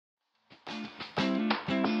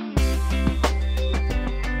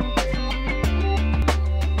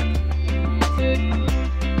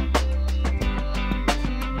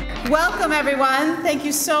Welcome, everyone. Thank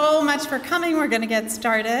you so much for coming. We're going to get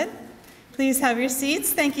started. Please have your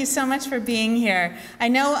seats. Thank you so much for being here. I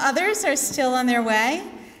know others are still on their way,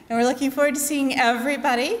 and we're looking forward to seeing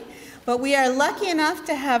everybody. But we are lucky enough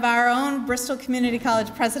to have our own Bristol Community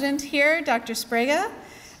College president here, Dr. Sprague,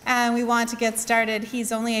 and we want to get started.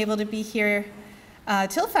 He's only able to be here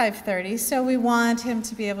till 5:30, so we want him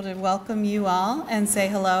to be able to welcome you all and say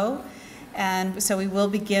hello. And so we will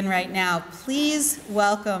begin right now. Please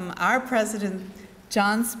welcome our president,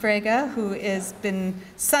 John Sprague, who has been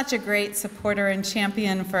such a great supporter and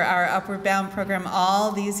champion for our Upward Bound program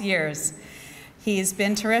all these years. He's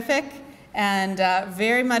been terrific and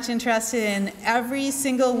very much interested in every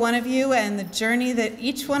single one of you and the journey that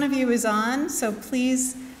each one of you is on. So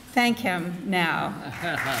please thank him now.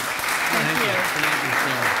 Thank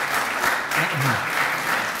you.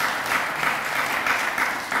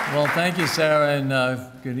 Well, thank you, Sarah, and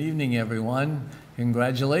good evening, everyone.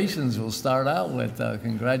 Congratulations. We'll start out with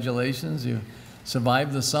congratulations. You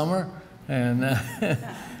survived the summer and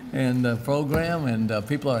and the program, and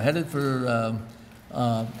people are headed for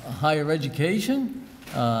higher education.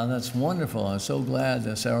 That's wonderful. I'm so glad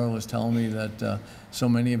that Sarah was telling me that so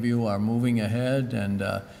many of you are moving ahead, and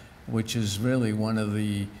which is really one of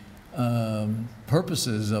the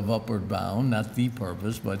purposes of Upward Bound, not the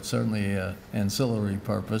purpose, but certainly an ancillary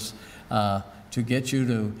purpose, to get you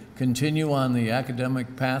to continue on the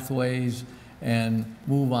academic pathways and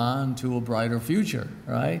move on to a brighter future,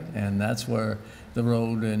 right? And that's where the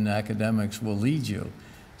road in academics will lead you.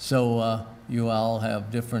 So you all have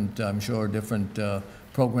different, I'm sure, different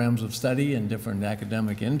programs of study and different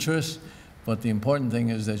academic interests, but the important thing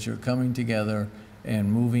is that you're coming together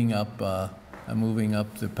and moving up the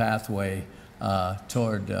pathway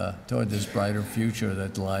toward this brighter future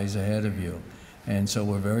that lies ahead of you. And so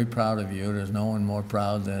we're very proud of you. There's no one more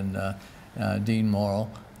proud than Dean Morrill,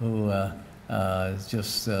 who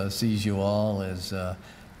just sees you all as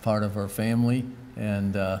part of her family,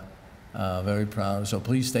 and very proud. So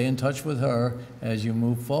please stay in touch with her as you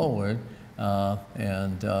move forward,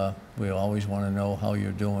 and we always want to know how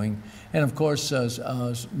you're doing. And of course,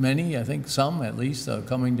 many, I think some at least, are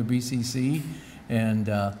coming to BCC, and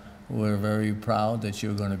we're very proud that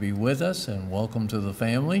you're going to be with us, and welcome to the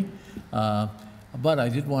family. But I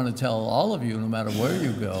did want to tell all of you, no matter where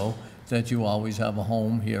you go, that you always have a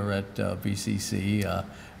home here at BCC.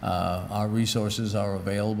 Our resources are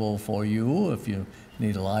available for you. If you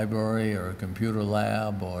need a library or a computer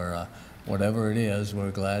lab or whatever it is,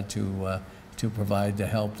 we're glad to provide the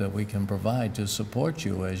help that we can provide to support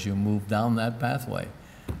you as you move down that pathway.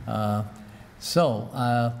 I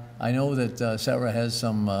know that Sarah has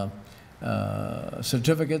some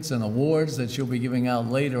certificates and awards that she'll be giving out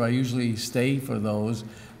later. I usually stay for those,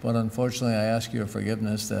 but unfortunately I ask your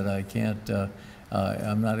forgiveness that I can't,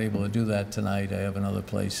 I'm not able to do that tonight. I have another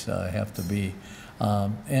place I have to be.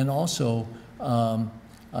 And also,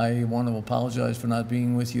 I want to apologize for not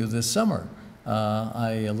being with you this summer.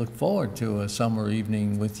 I look forward to a summer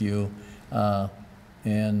evening with you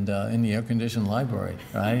and in the air-conditioned library,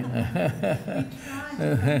 right?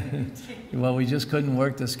 Well, we just couldn't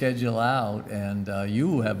work the schedule out, and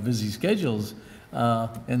you have busy schedules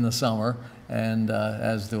in the summer, and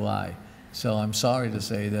as do I. So I'm sorry to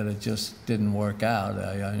say that it just didn't work out.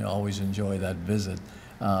 I always enjoy that visit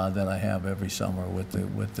that I have every summer with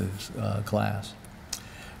this class.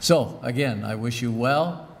 So again, I wish you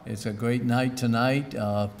well. It's a great night tonight.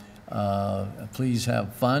 Please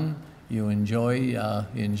have fun. You enjoy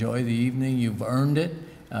the evening. You've earned it.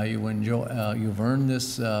 You've earned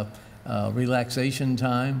this relaxation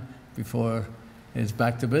time before it's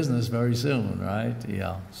back to business very soon, right?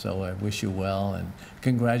 Yeah. So I wish you well, and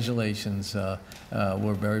congratulations.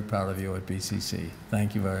 We're very proud of you at BCC.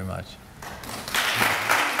 Thank you very much.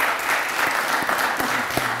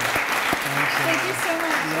 Thank you so much.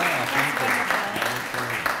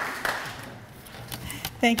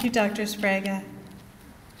 Thank you, Dr. Sprague.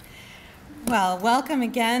 Well, welcome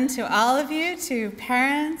again to all of you, to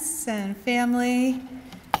parents and family,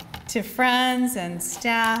 to friends and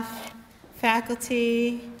staff,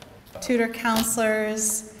 faculty, tutor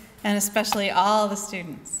counselors, and especially all the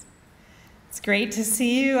students. It's great to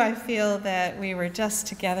see you. I feel that we were just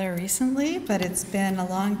together recently, but it's been a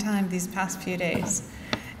long time these past few days.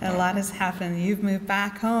 And a lot has happened. You've moved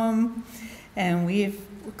back home, and we've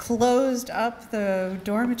closed up the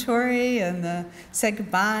dormitory and said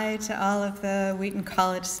goodbye to all of the Wheaton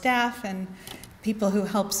College staff and people who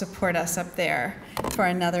help support us up there for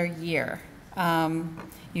another year.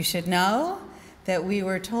 You should know that we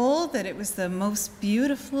were told that it was the most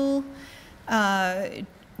beautiful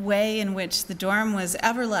way in which the dorm was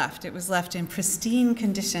ever left. It was left in pristine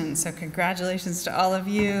condition. So congratulations to all of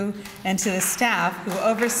you and to the staff who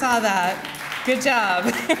oversaw that. Good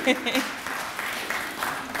job.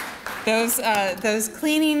 Those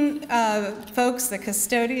cleaning folks, the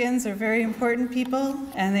custodians, are very important people,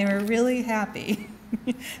 and they were really happy.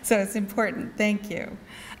 So it's important. Thank you.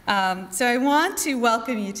 So I want to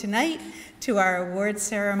welcome you tonight to our award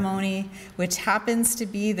ceremony, which happens to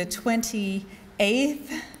be the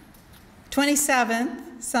 27th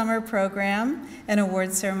summer program and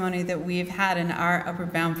award ceremony that we've had in our Upper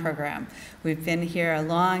Bound program. We've been here a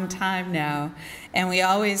long time now, and we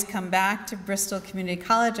always come back to Bristol Community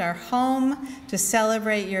College, our home, to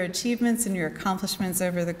celebrate your achievements and your accomplishments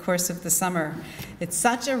over the course of the summer. It's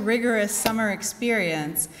such a rigorous summer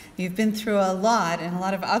experience. You've been through a lot, and a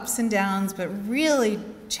lot of ups and downs, but really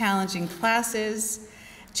challenging classes,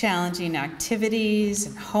 challenging activities,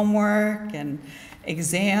 and homework, and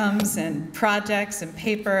exams and projects and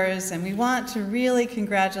papers, and we want to really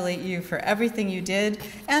congratulate you for everything you did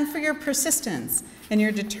and for your persistence and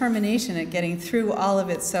your determination at getting through all of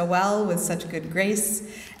it so well with such good grace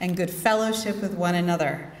and good fellowship with one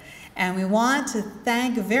another. And we want to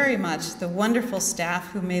thank very much the wonderful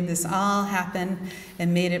staff who made this all happen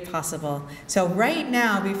and made it possible. So right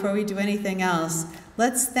now, before we do anything else,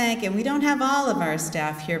 let's thank, and we don't have all of our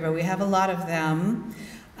staff here, but we have a lot of them.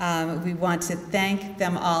 We want to thank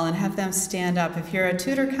them all and have them stand up. If you're a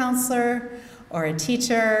tutor counselor or a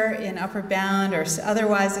teacher in Upper Bound or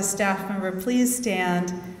otherwise a staff member, please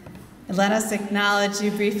stand and let us acknowledge you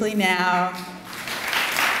briefly now.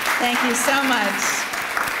 Thank you so much.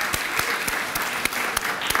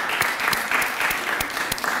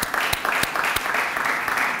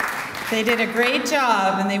 They did a great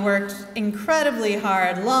job, and they worked incredibly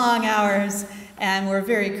hard, long hours, and were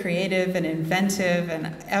very creative and inventive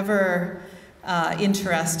and ever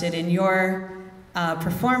interested in your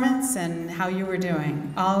performance and how you were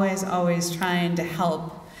doing. Always, always trying to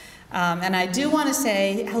help. And I do want to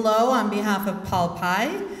say hello on behalf of Paul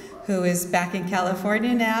Pye, who is back in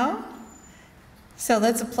California now. So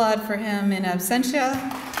let's applaud for him in absentia.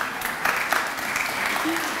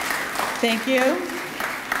 Thank you.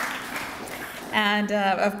 And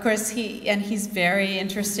of course, he's very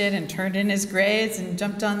interested and turned in his grades and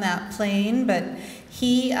jumped on that plane. But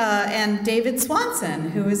he and David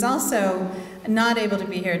Swanson, who is also not able to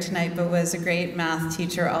be here tonight, but was a great math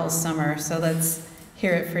teacher all summer. So let's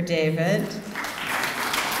hear it for David.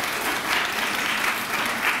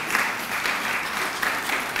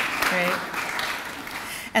 Great.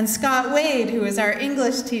 And Scott Wade, who was our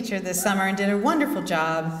English teacher this summer and did a wonderful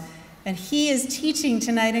job. And he is teaching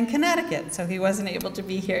tonight in Connecticut, so he wasn't able to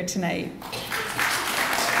be here tonight.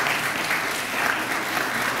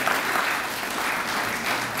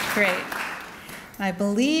 Great. I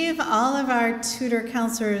believe all of our tutor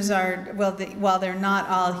counselors are, well, while they're not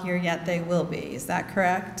all here yet, they will be. Is that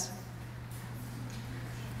correct?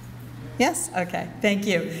 Yes? Okay, thank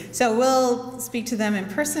you. So we'll speak to them in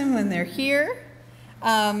person when they're here.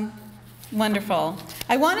 Wonderful.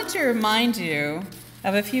 I wanted to remind you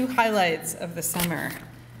of a few highlights of the summer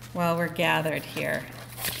while we're gathered here.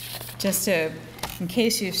 Just in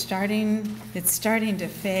case it's starting to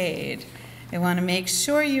fade, I want to make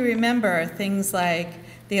sure you remember things like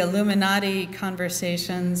the Illuminati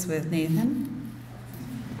conversations with Nathan.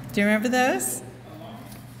 Do you remember those?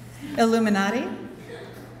 Illuminati?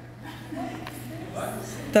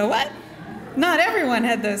 The what? Not everyone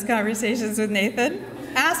had those conversations with Nathan.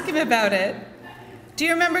 Ask him about it. Do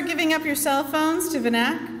you remember giving up your cell phones to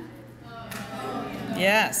Vinac?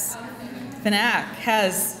 Yes. Vinac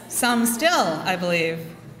has some still, I believe.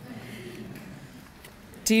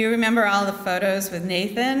 Do you remember all the photos with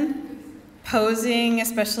Nathan? Posing,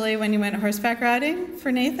 especially when you went horseback riding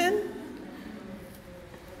for Nathan?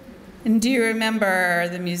 And do you remember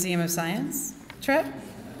the Museum of Science trip?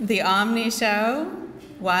 The Omni Show,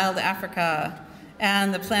 Wild Africa,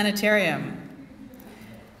 and the planetarium?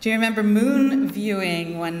 Do you remember moon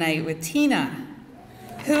viewing one night with Tina?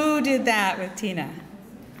 Who did that with Tina?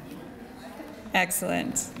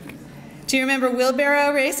 Excellent. Do you remember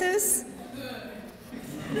wheelbarrow races?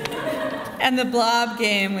 And the blob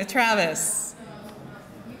game with Travis?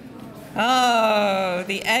 Oh,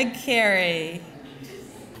 the egg carry.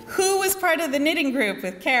 Who was part of the knitting group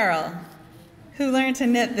with Carol? Who learned to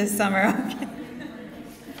knit this summer?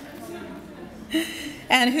 Okay.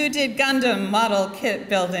 And who did Gundam model kit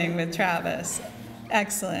building with Travis?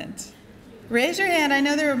 Excellent. Raise your hand. I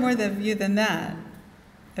know there were more of you than that.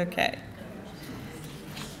 Okay.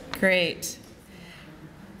 Great.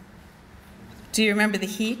 Do you remember the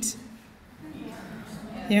heat?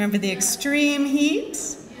 You remember the extreme heat?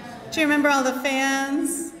 Do you remember all the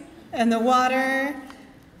fans and the water?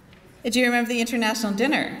 Do you remember the international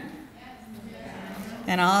dinner?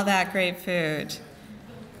 And all that great food.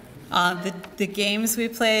 The games we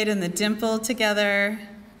played in the Dimple together.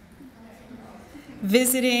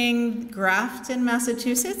 Visiting Grafton,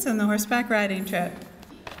 Massachusetts on the horseback riding trip.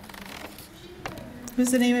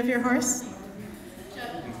 What's the name of your horse?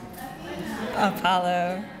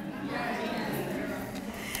 Apollo.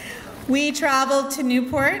 We traveled to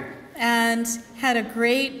Newport and had a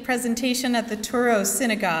great presentation at the Touro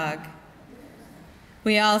Synagogue.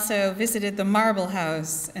 We also visited the Marble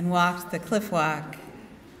House and walked the Cliff Walk.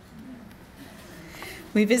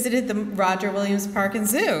 We visited the Roger Williams Park and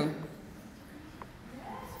Zoo.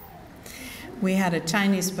 We had a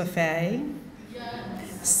Chinese buffet.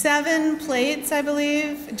 7 plates, I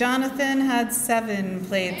believe. Jonathan had 7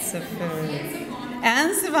 plates of food.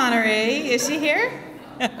 And Savannah Ray, is she here?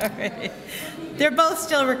 All right. They're both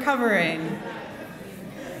still recovering.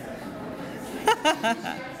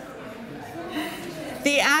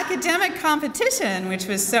 The academic competition, which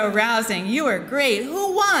was so rousing, you were great.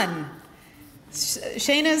 Who won?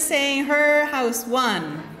 Shayna's saying her house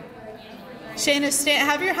won. Shayna,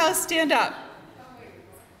 have your house stand up.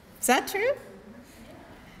 Is that true?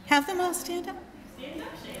 Have them all stand up? Stand up,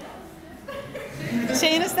 Shayna.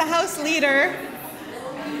 Shayna's the house leader.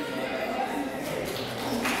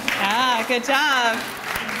 Ah, good job.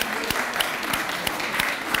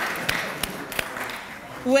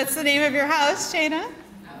 What's the name of your house, Shayna?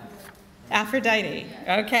 Aphrodite.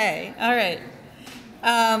 Okay, all right.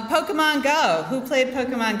 Pokemon Go. Who played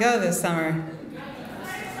Pokemon Go this summer?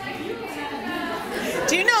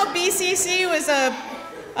 Do you know BCC was a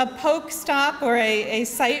Poke Stop or a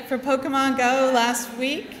site for Pokemon Go last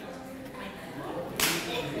week?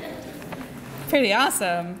 Pretty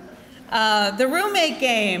awesome. The roommate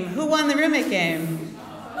game. Who won the roommate game?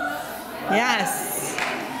 Yes.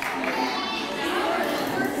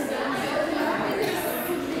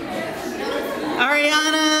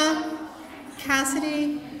 Ariana,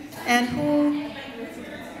 Cassidy, and who?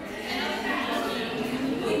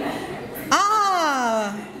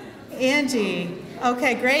 Ah, Angie.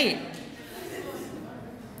 Okay, great.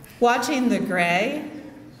 Watching The Gray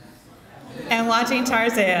and watching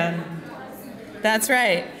Tarzan. That's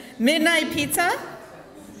right. Midnight pizza?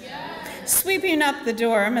 Sweeping up the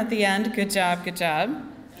dorm at the end. Good job, good job.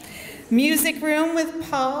 Music room with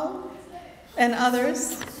Paul and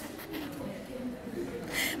others.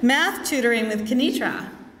 Math tutoring with Kenitra.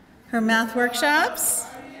 Her math workshops.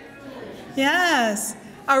 Yes.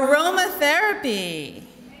 Aromatherapy.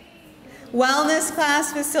 Wellness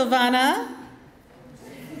class with Silvana.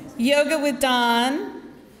 Yoga with Dawn.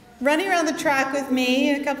 Running around the track with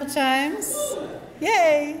me a couple times.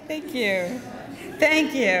 Yay, thank you.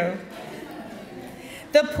 Thank you.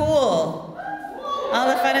 The pool. All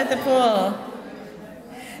the fun at the pool.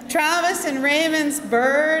 Travis and Raymond's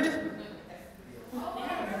bird.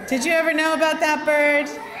 Did you ever know about that bird?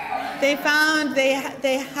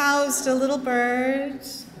 They housed a little bird.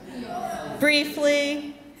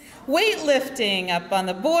 Briefly. Weightlifting up on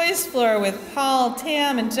the boys' floor with Paul,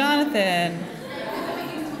 Tam, and Jonathan.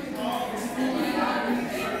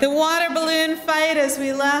 The water balloon fight as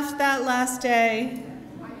we left that last day.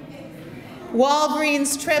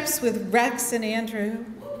 Walgreens trips with Rex and Andrew.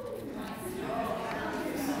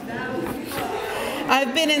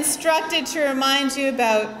 I've been instructed to remind you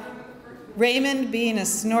about Raymond being a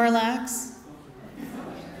Snorlax.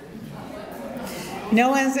 No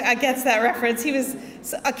one gets that reference. He was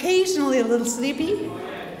occasionally a little sleepy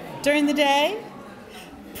during the day.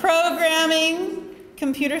 Programming,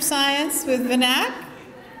 computer science with Vinac.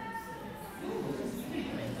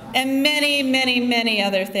 And many, many, many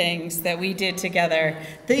other things that we did together.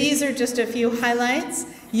 These are just a few highlights.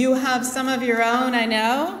 You have some of your own, I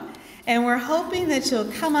know. And we're hoping that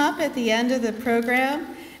you'll come up at the end of the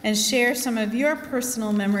program and share some of your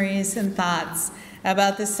personal memories and thoughts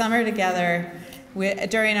about the summer together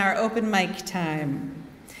during our open mic time.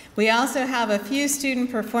 We also have a few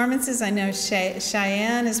student performances. I know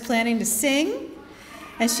Cheyenne is planning to sing,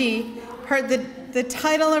 and she heard the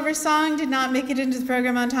title of her song did not make it into the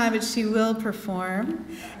program on time, but she will perform.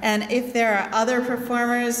 And if there are other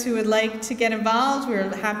performers who would like to get involved,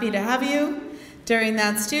 we're happy to have you during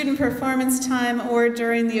that student performance time or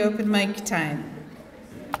during the open mic time.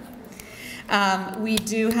 We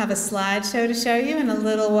do have a slideshow to show you in a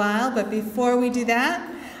little while, but before we do that,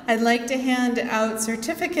 I'd like to hand out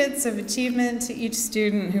certificates of achievement to each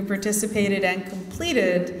student who participated and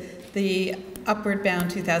completed the Upward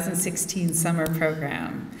Bound 2016 summer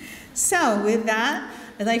program. So with that,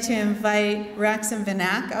 I'd like to invite Rex and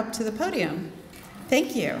Vinac up to the podium.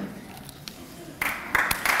 Thank you.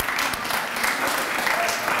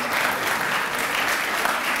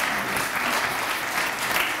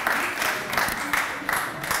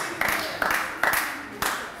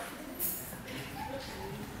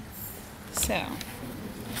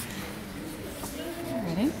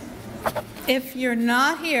 if you're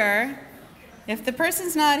not here, if the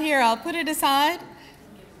person's not here, I'll put it aside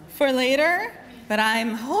for later, but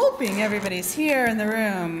I'm hoping everybody's here in the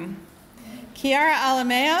room. Kiara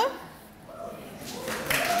Alameo.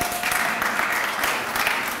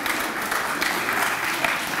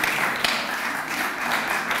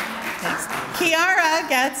 Thanks. Kiara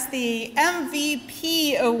gets the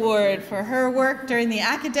MVP award for her work during the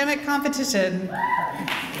academic competition.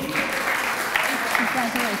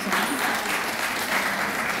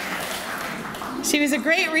 She was a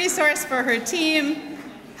great resource for her team,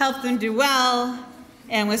 helped them do well,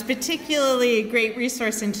 and was particularly a great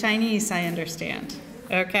resource in Chinese, I understand.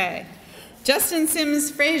 Okay. Justin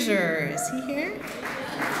Sims Fraser, is he here?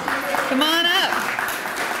 Come on up.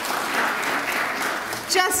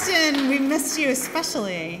 Justin, we missed you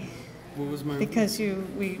especially. What was my... Because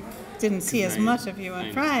we didn't see as much of you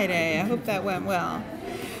on Friday. I hope that went well.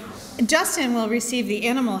 Justin will receive the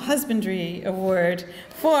Animal Husbandry Award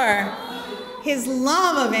for his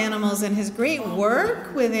love of animals and his great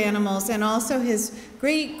work with animals, and also his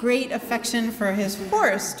great affection for his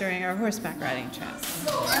horse during our horseback riding trips.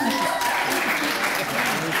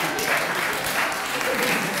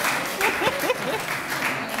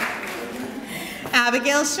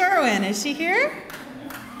 Abigail Sherwin, is she here?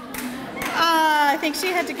 I think she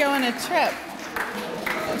had to go on a trip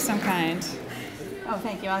of some kind. Oh,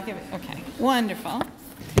 thank you. I'll give it. Okay, wonderful.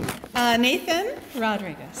 Nathan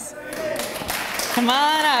Rodriguez. Come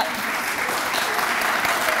on up.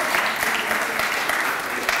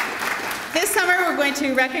 This summer we're going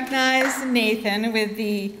to recognize Nathan with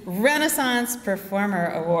the Renaissance Performer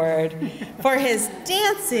Award for his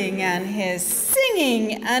dancing and his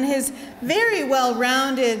singing and his very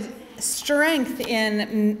well-rounded strength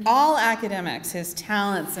in all academics, his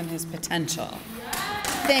talents and his potential.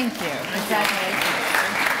 Thank you. Congratulations.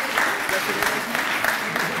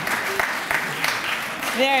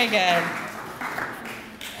 Very good.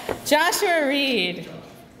 Joshua Reed.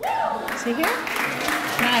 Is he here?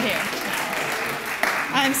 Not here.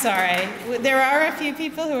 I'm sorry. There are a few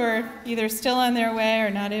people who are either still on their way or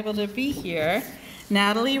not able to be here.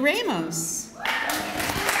 Natalie Ramos.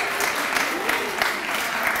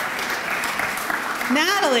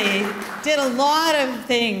 Natalie did a lot of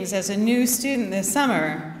things as a new student this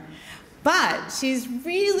summer, but she's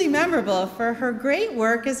really memorable for her great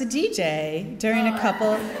work as a DJ during a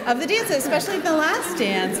couple of the dances, especially the last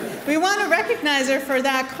dance. We want to recognize her for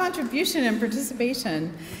that contribution and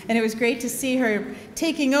participation, and it was great to see her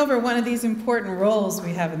taking over one of these important roles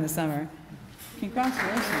we have in the summer.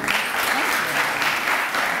 Congratulations.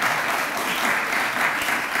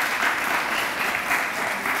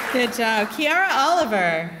 Good job. Kiara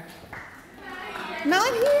Oliver.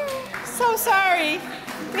 Not here. So sorry.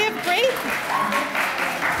 We have great.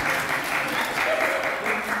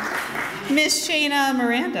 Miss Shayna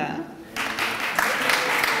Miranda.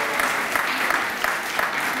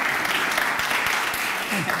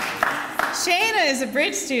 Shayna is a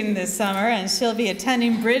Bridge student this summer, and she'll be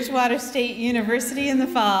attending Bridgewater State University in the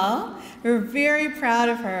fall. We're very proud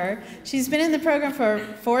of her. She's been in the program for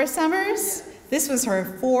 4 summers. This was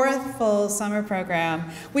her 4th full summer program,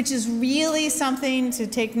 which is really something to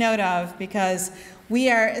take note of because we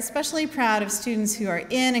are especially proud of students who are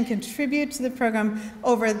in and contribute to the program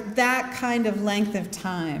over that kind of length of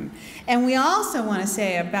time. And we also want to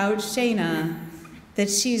say about Shayna that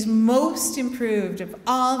she's most improved of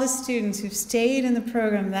all the students who've stayed in the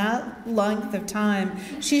program that length of time.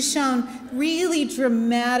 She's shown really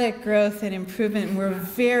dramatic growth and improvement, and we're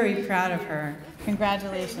very proud of her.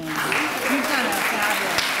 Congratulations. You've done a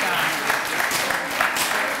fabulous job.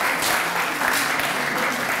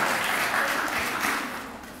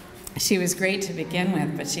 She was great to begin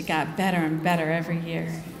with, but she got better and better every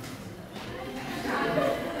year.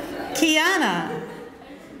 Kiana.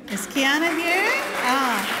 Is Kiana here?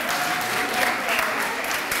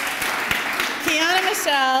 Kiana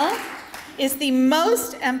Michelle is the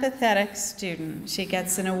most empathetic student. She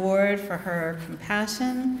gets an award for her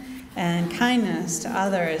compassion and kindness to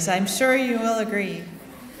others. I'm sure you will agree.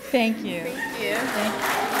 Thank you. Thank you.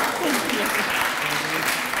 Thank you.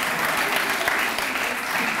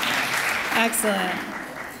 Excellent.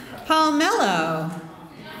 Paul Mello.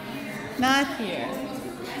 Not here.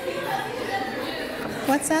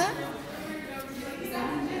 What's that?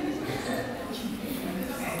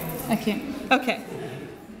 I can't. Okay.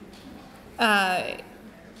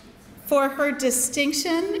 For her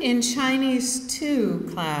distinction in Chinese 2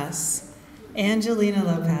 class, Angelina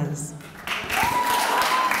Lopez.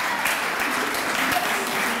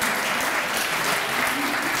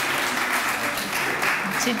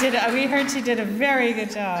 She did. We heard she did a very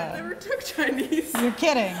good job. I never took Chinese. You're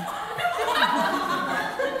kidding.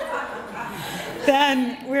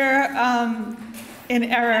 then we're in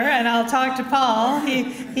error, and I'll talk to Paul.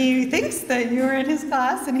 He thinks that you were in his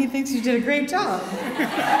class, and he thinks you did a great job.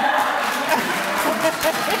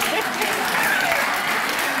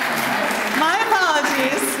 My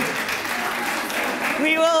apologies.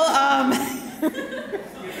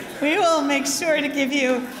 We will make sure to give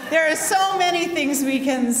you, there are so many things we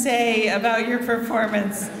can say about your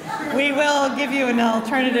performance. We will give you an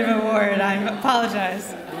alternative award. I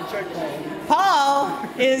apologize. Paul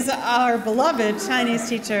is our beloved Chinese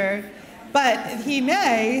teacher, but he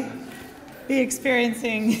may be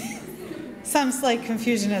experiencing some slight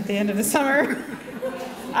confusion at the end of the summer.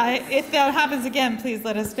 If that happens again, please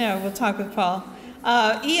let us know. We'll talk with Paul.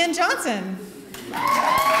 Ian Johnson.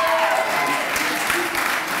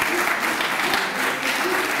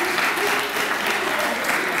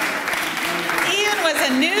 Ian was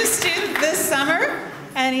a new student this summer,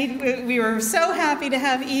 and we were so happy to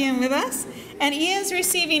have Ian with us. And Ian's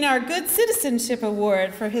receiving our Good Citizenship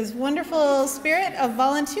Award for his wonderful spirit of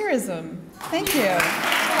volunteerism. Thank you.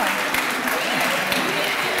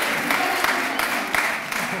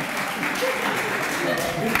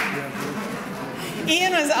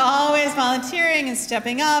 Ian was always volunteering and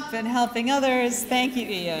stepping up and helping others. Thank you,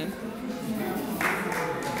 Ian.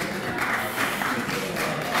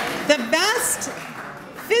 The Best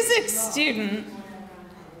Physics Student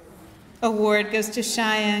Award goes to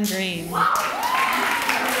Cheyenne Green.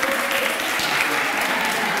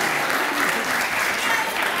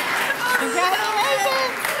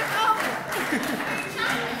 Congratulations!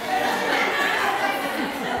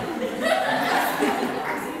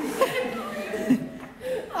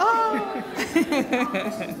 Oh,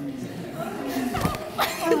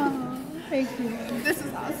 thank you. This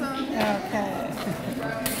is awesome. Okay.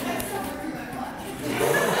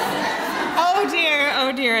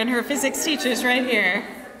 Oh dear, and her physics teacher's right here.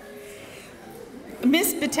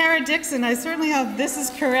 Miss Batara Dixon, I certainly hope this is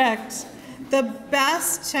correct. The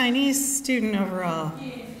best Chinese student overall.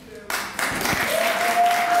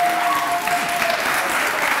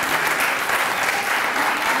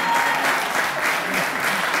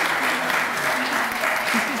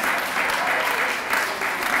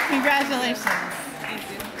 Congratulations. Thank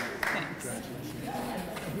you. Thanks.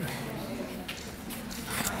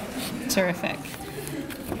 Terrific.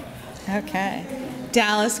 Okay.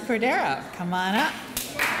 Dallas Cordero, come on up.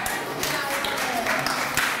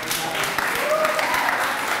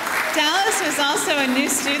 Dallas was also a new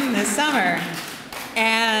student this summer,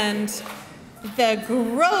 and the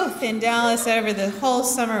growth in Dallas over the whole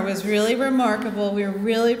summer was really remarkable. We were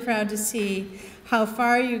really proud to see how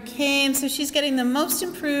far you came. So she's getting the Most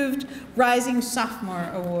Improved Rising Sophomore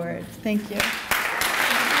Award. Thank you.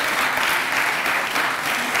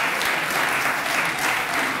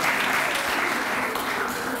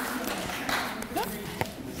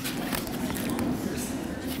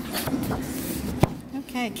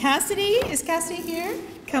 Okay, Cassidy, is Cassidy here?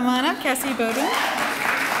 Come on up, Cassidy Bowden.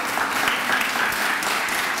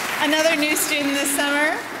 Another new student this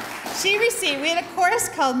summer. We had a course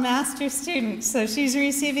called Master Student, so she's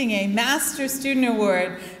receiving a Master Student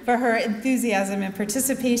Award for her enthusiasm and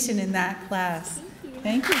participation in that class.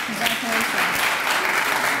 Thank you. Congratulations.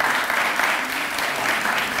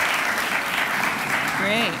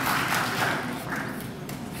 Great.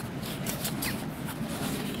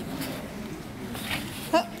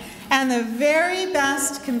 And the very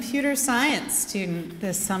best computer science student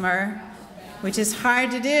this summer, which is hard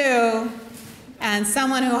to do, and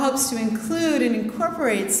someone who hopes to include and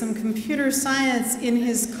incorporate some computer science in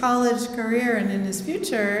his college career and in his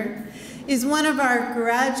future, is one of our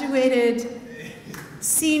graduated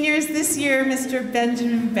seniors this year, Mr.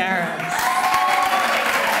 Benjamin Barrows.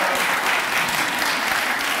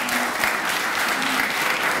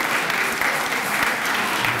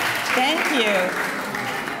 Thank you.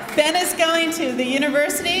 Ben is going to the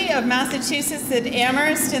University of Massachusetts at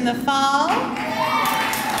Amherst in the fall.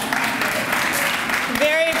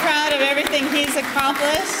 Very proud of everything he's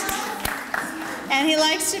accomplished. And he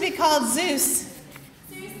likes to be called Zeus.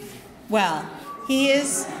 Well, he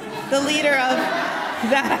is the leader of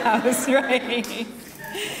that house, right?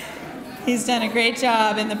 He's done a great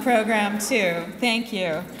job in the program, too. Thank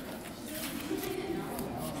you.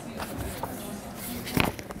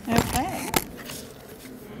 Okay.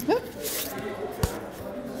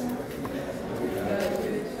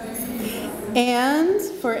 And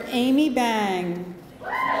for Amy Bang.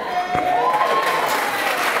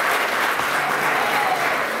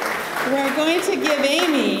 We're going to give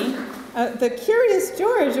Amy the Curious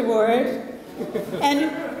George Award,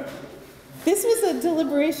 and This was a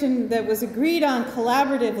deliberation that was agreed on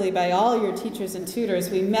collaboratively by all your teachers and tutors.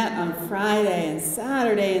 We met on Friday and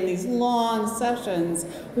Saturday in these long sessions.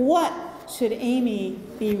 What should Amy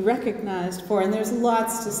be recognized for? And there's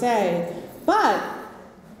lots to say. But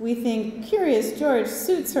we think Curious George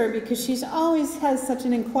suits her because she always has such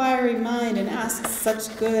an inquiring mind and asks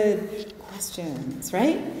such good questions,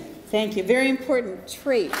 right? Thank you. Very important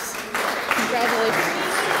trait. Congratulations.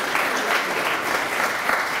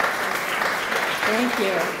 Thank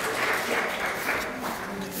you.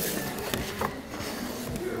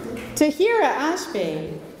 Tahira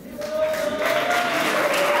Ashby.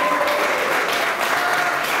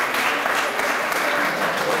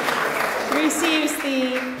 Receives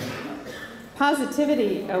the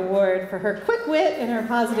Positivity Award for her quick wit and her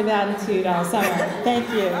positive attitude all summer. Thank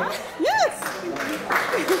you. Yes.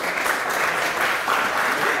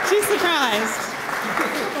 She's surprised.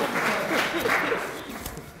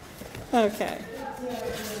 Okay.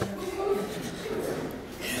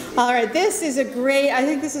 All right, this is I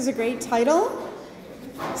think this is a great title.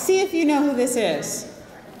 See if you know who this is.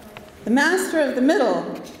 The Master of the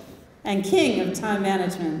Middle and King of Time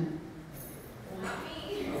Management.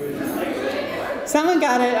 Someone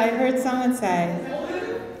got it, I heard someone say.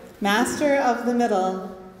 Master of the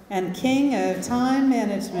Middle and King of Time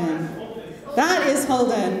Management. That is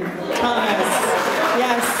Holden Thomas.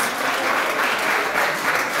 Yes.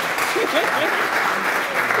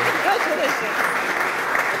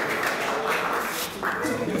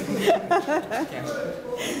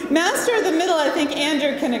 Master of the Middle, I think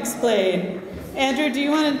Andrew can explain. Andrew, do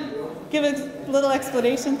you want to give a little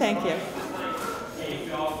explanation? Thank you. Hey,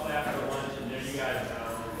 you all play after lunch, and there you guys go.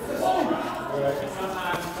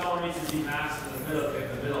 Sometimes someone needs to be master of the middle, pick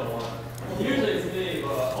the middle one. Usually it's me,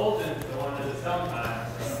 but Holden's the one that is sometimes.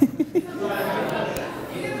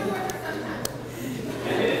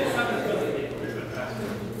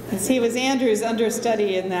 He was Andrew's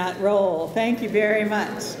understudy in that role. Thank you very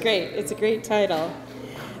much. Great. It's a great title.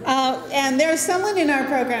 And there's someone in our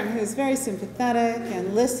program who's very sympathetic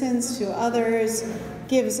and listens to others,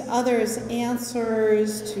 gives others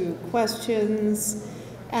answers to questions,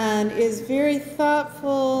 and is very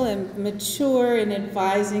thoughtful and mature in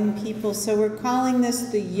advising people. So we're calling this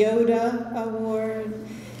the Yoda Award,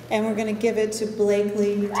 and we're going to give it to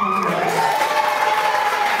Blakely Thomas.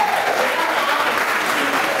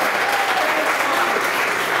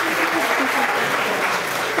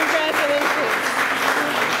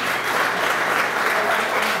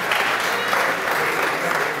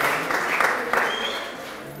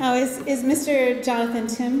 Is Mr. Jonathan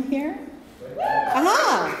Tim here?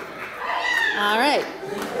 Aha! All right.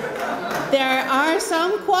 There are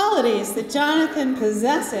some qualities that Jonathan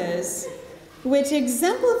possesses which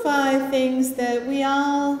exemplify things that we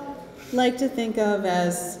all like to think of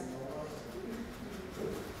as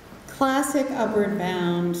classic Upward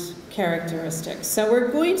Bound characteristics. So we're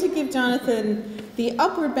going to give Jonathan the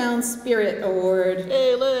Upward Bound Spirit Award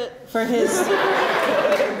for his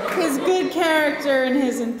good character and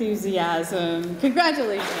his enthusiasm.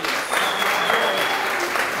 Congratulations.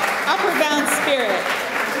 Upward Bound Spirit.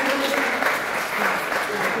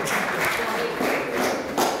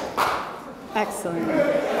 Excellent.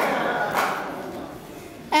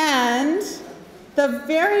 And the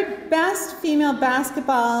very best female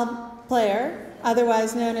basketball player,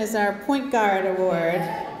 otherwise known as our Point Guard Award,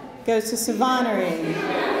 goes to Savonnery.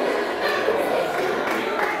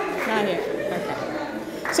 Not here.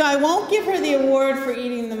 Okay. So I won't give her the award for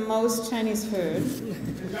eating the most Chinese food,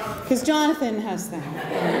 because Jonathan has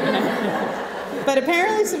that. But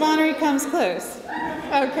apparently Savonnery comes close.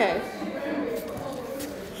 Okay.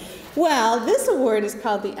 Well, this award is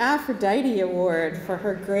called the Aphrodite Award for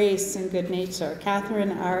her grace and good nature.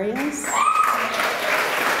 Catherine Arias.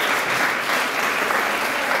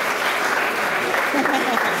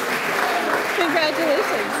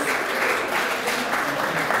 Congratulations.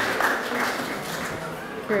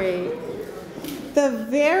 Great. The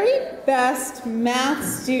very best math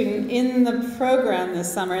student in the program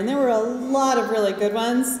this summer, and there were a lot of really good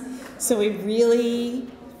ones, so we really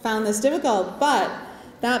found this difficult, but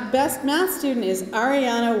that best math student is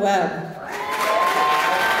Ariana Webb.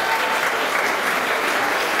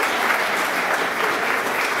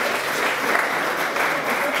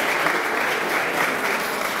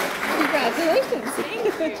 Congratulations. Thank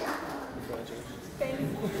you.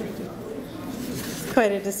 It's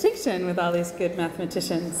quite a distinction with all these good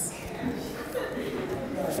mathematicians.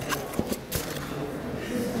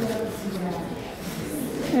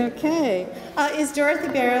 Okay. Is Dorothy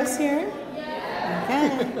Barrows here?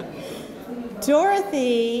 Okay.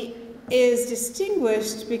 Dorothy is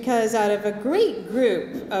distinguished because out of a great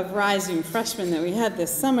group of rising freshmen that we had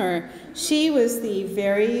this summer, she was the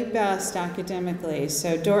very best academically.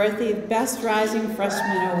 So Dorothy, Best Rising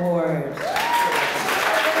Freshman Award.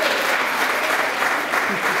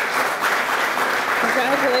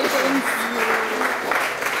 Congratulations.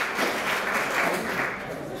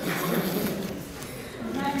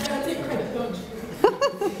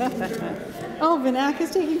 Oh, Vinac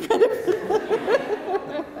is taking credit.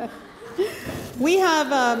 We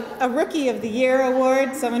have a Rookie of the Year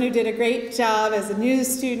award, someone who did a great job as a new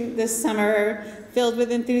student this summer, filled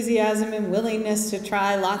with enthusiasm and willingness to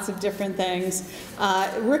try lots of different things.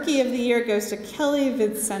 Rookie of the Year goes to Kelly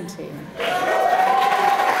Vincenti.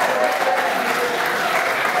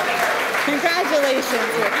 Congratulations,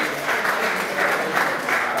 Rookie.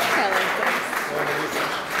 Kelly,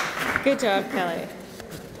 thanks. Good job, Kelly.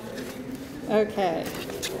 Okay.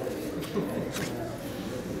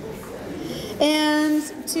 And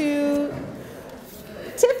to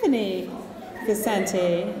Tiffany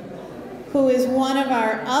Vicente, who is one of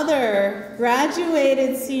our other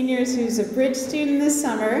graduated seniors who's a bridge student this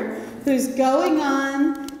summer, who's going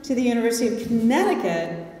on to the University of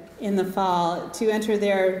Connecticut in the fall to enter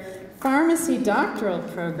their pharmacy doctoral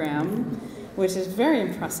program, which is very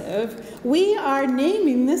impressive. We are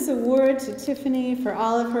naming this award to Tiffany for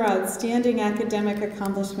all of her outstanding academic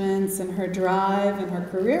accomplishments and her drive and her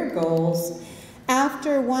career goals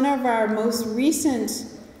after one of our most recent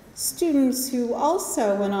students who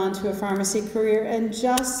also went on to a pharmacy career and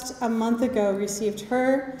just a month ago received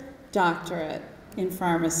her doctorate in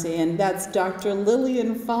pharmacy, and that's Dr.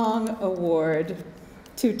 Lillian Fong Award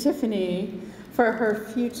to Tiffany for her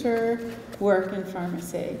future work in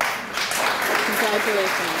pharmacy.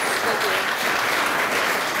 Congratulations. Thank you.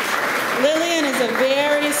 Lillian is a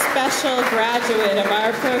very special graduate of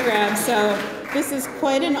our program, so this is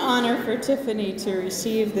quite an honor for Tiffany to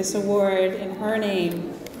receive this award in her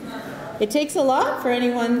name. It takes a lot for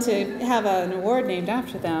anyone to have an award named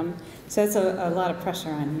after them, so it's a lot of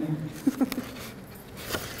pressure on you.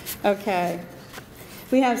 Okay.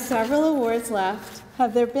 We have several awards left.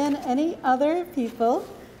 Have there been any other people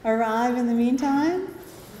arrive in the meantime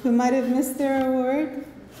who might have missed their award?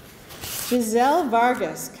 Giselle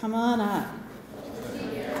Vargas, come on up.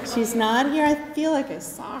 She's not here. I feel like I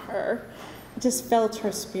saw her. I just felt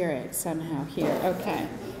her spirit somehow here. Okay.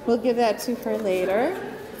 We'll give that to her later.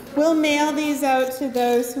 We'll mail these out to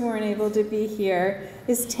those who weren't able to be here.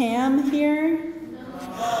 Is Tam here?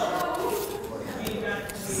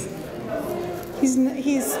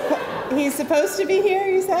 He's supposed to be here,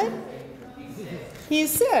 you said?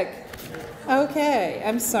 He's sick. Okay,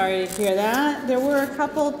 I'm sorry to hear that. There were a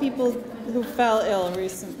couple of people who fell ill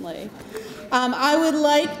recently. I would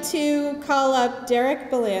like to call up Derek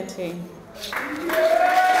Belanti.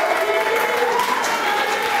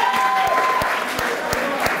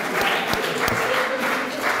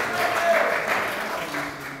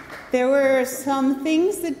 There were some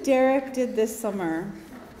things that Derek did this summer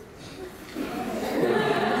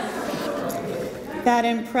that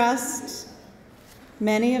impressed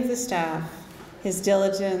many of the staff. His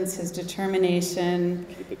diligence, his determination,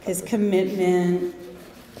 his commitment,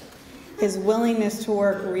 his willingness to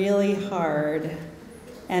work really hard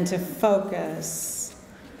and to focus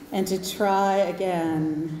and to try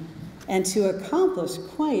again and to accomplish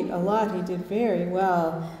quite a lot. He did very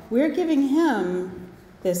well. We're giving him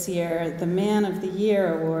this year the Man of the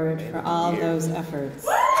Year award for all those efforts.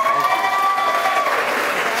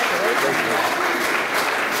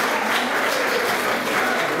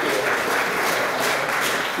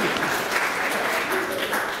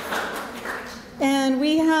 And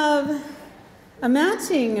we have a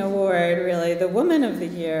matching award, really, the Woman of the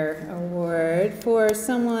Year award for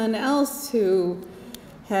someone else who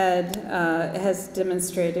has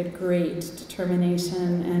demonstrated great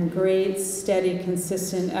determination and great, steady,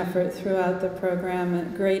 consistent effort throughout the program, a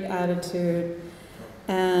great attitude.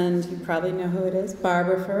 And you probably know who it is,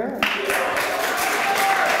 Barbara Ferrer.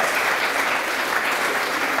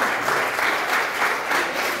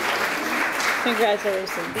 Congratulations.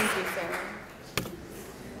 Thank you so much.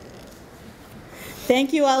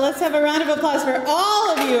 Thank you all. Let's have a round of applause for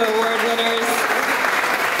all of you award winners.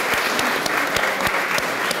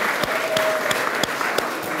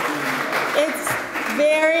 It's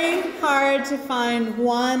very hard to find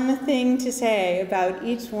one thing to say about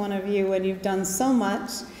each one of you when you've done so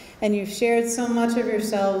much and you've shared so much of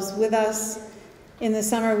yourselves with us in the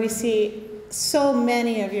summer. We see so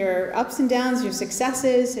many of your ups and downs, your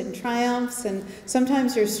successes and triumphs, and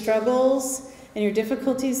sometimes your struggles. and your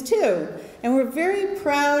difficulties too. And we're very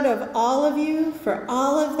proud of all of you for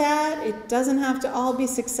all of that. It doesn't have to all be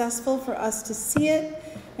successful for us to see it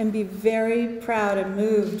and be very proud and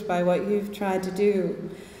moved by what you've tried to do.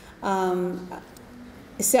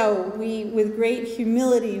 So with great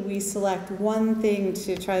humility, we select one thing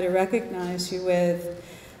to try to recognize you with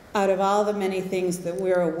out of all the many things that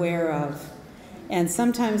we're aware of. And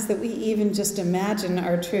sometimes that we even just imagine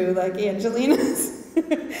are true, like Angelina's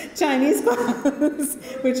Chinese class,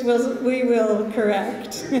 which we will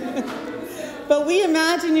correct. But we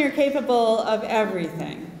imagine you're capable of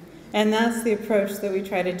everything. And that's the approach that we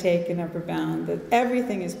try to take in Upper Bound, that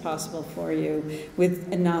everything is possible for you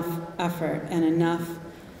with enough effort and enough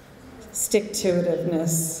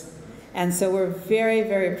stick-to-itiveness. And so we're very,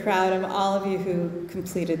 very proud of all of you who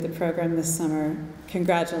completed the program this summer.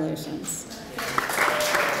 Congratulations.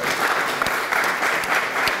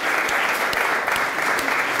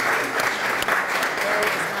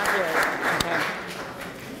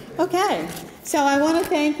 Okay, so I want to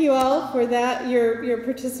thank you all for that, your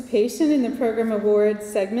participation in the program awards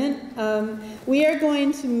segment. We are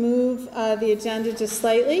going to move the agenda just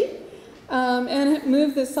slightly and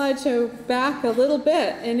move the slideshow back a little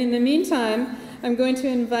bit. And in the meantime, I'm going to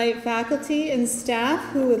invite faculty and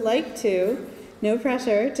staff who would like to, no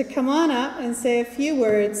pressure, to come on up and say a few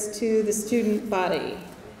words to the student body.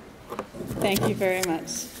 Thank you very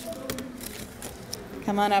much.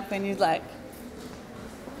 Come on up when you'd like.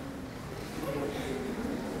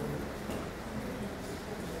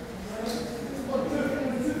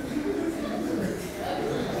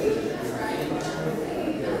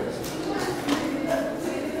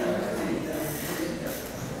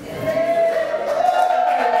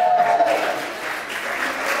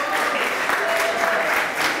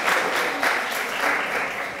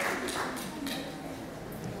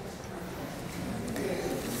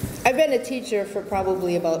 I've been a teacher for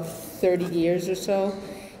probably about 30 years or so,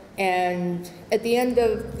 and at the end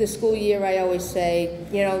of the school year I always say,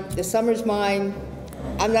 you know, the summer's mine,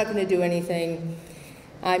 I'm not going to do anything,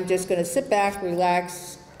 I'm just going to sit back,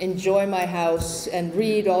 relax, enjoy my house, and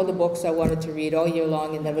read all the books I wanted to read all year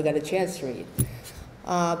long and never got a chance to read.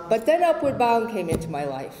 But then Upward Bound came into my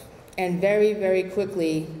life, and very, very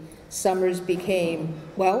quickly summers became,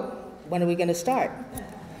 well, when are we going to start?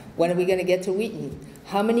 When are we going to get to Wheaton?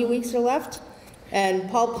 How many weeks are left? And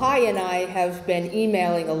Paul Pye and I have been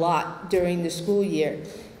emailing a lot during the school year,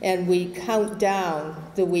 and we count down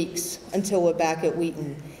the weeks until we're back at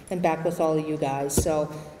Wheaton and back with all of you guys.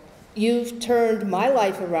 So you've turned my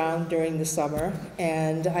life around during the summer,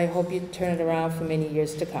 and I hope you turn it around for many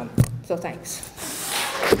years to come. So thanks.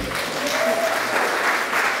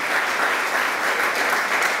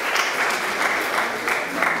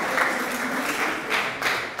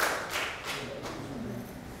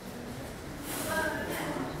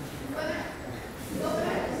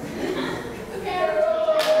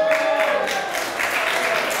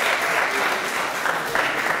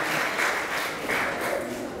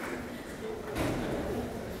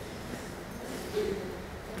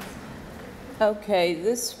 Okay,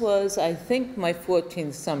 this was, I think, my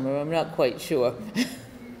 14th summer. I'm not quite sure.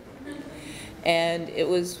 And it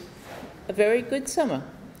was a very good summer.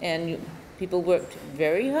 And people worked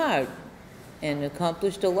very hard and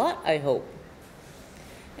accomplished a lot, I hope.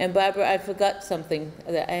 And Barbara, I forgot something.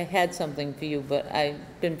 I had something for you, but I've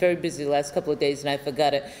been very busy the last couple of days and I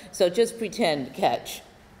forgot it. So just pretend, catch.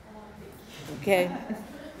 Okay?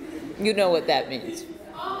 You know what that means.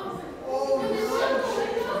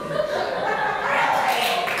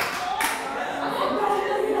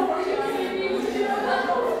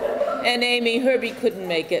 And Amy, Herbie couldn't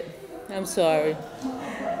make it. I'm sorry.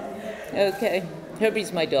 Okay,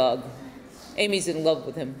 Herbie's my dog. Amy's in love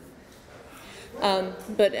with him.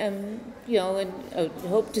 You know, and I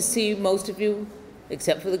hope to see most of you,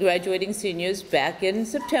 except for the graduating seniors, back in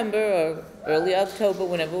September or early October,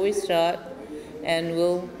 whenever we start, and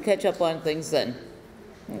we'll catch up on things then.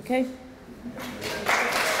 Okay?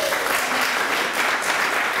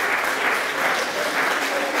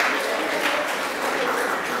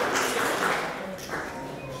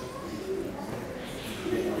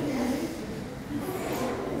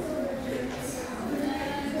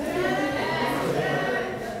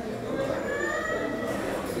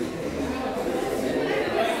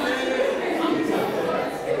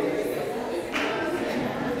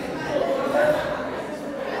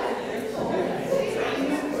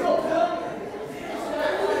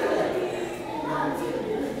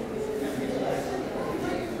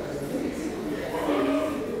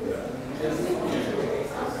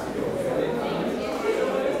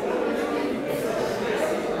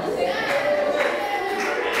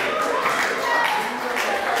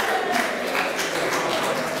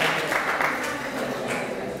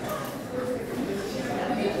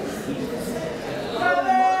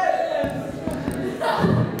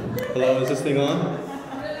 Hello, is this thing on?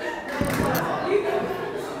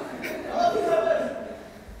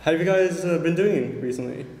 How have you guys been doing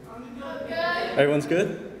recently? Everyone's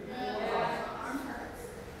good?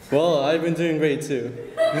 Well, I've been doing great too.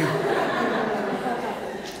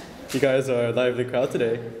 You guys are a lively crowd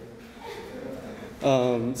today.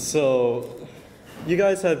 So, you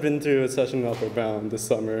guys have been through a session of Upper Bound this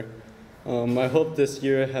summer. I hope this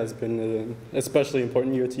year has been an especially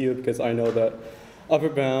important year to you because I know that Upper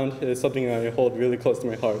Bound is something I hold really close to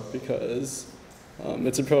my heart because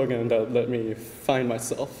it's a program that let me find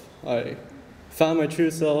myself. I found my true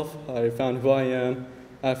self, I found who I am,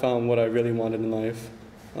 I found what I really wanted in life.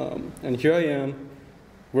 And here I am,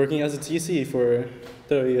 working as a TC for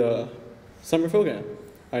the summer program.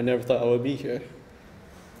 I never thought I would be here.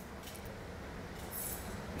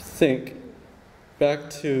 Think back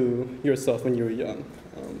to yourself when you were young.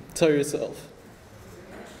 Tell yourself,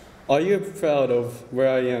 are you proud of where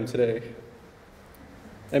I am today?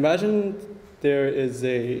 Imagine there is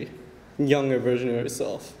a younger version of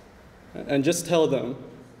yourself, and just tell them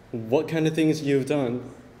what kind of things you've done,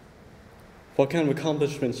 what kind of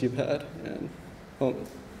accomplishments you've had, and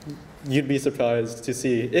you'd be surprised to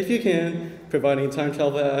see, if you can, providing time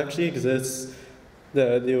travel that actually exists,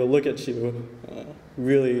 that they will look at you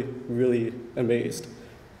really, really amazed.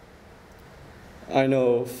 I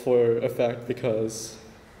know for a fact because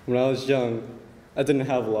when I was young, I didn't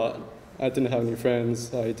have a lot. I didn't have any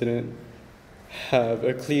friends. I didn't have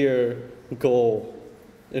a clear goal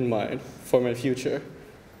in mind for my future.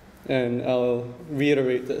 And I'll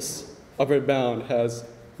reiterate this. Upper Bound has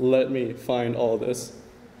let me find all this,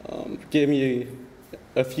 gave me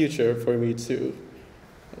a future for me to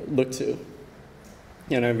look to.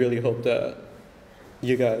 And I really hope that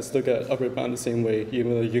you guys look at Upper Bound the same way,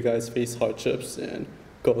 even though you guys face hardships and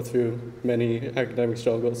go through many academic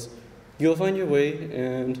struggles. You'll find your way,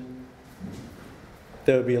 and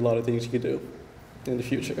there will be a lot of things you can do in the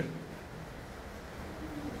future.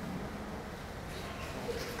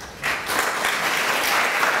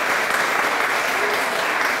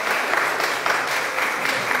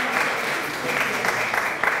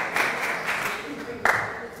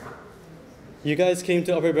 You guys came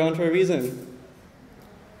to Upper Bound for a reason.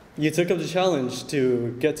 You took up the challenge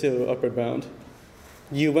to get to Upper Bound.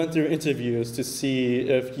 You went through interviews to see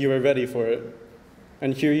if you were ready for it.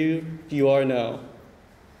 And here you are now.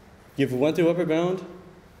 You've went through Upper Bound,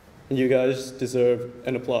 and you guys deserve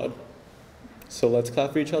an applaud. So let's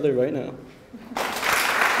clap for each other right now.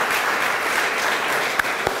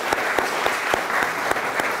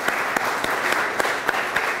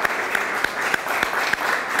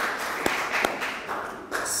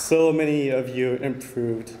 So many of you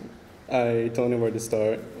improved. I don't know where to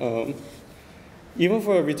start. Even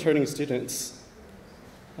for returning students,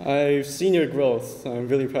 I've seen your growth. I'm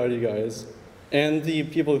really proud of you guys. And the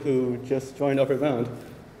people who just joined Upper Bound.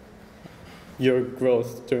 Your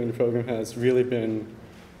growth during the program has really been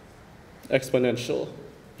exponential.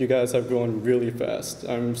 You guys have grown really fast.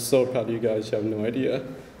 I'm so proud of you guys, you have no idea.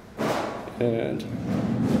 And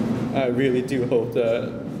I really do hope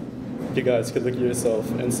that you guys could look at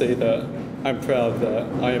yourself and say that I'm proud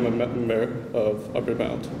that I am a member of Upper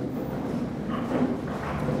Bound.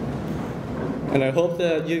 And I hope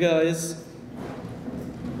that you guys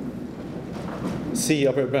see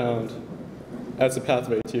Upper Bound as a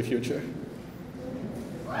pathway to your future.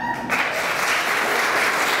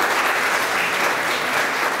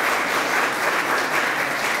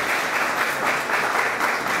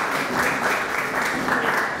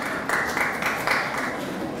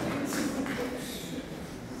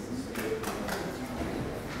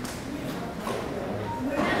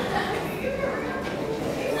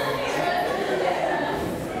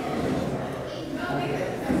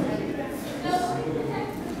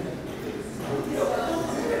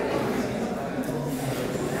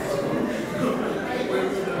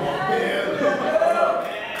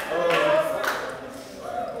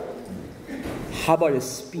 How about a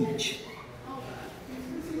speech?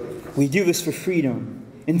 We do this for freedom,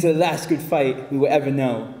 into the last good fight we will ever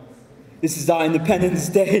know. This is our Independence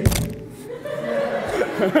Day.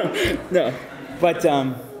 No, but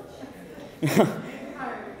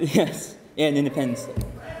yes, and Independence Day.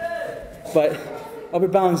 But Upper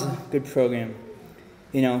Bound's a good program.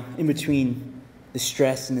 You know, in between the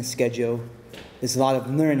stress and the schedule, there's a lot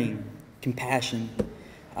of learning, compassion,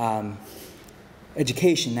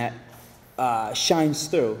 education that shines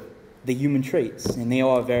through the human traits, and they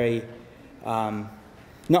are very, not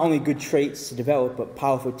only good traits to develop, but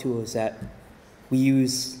powerful tools that we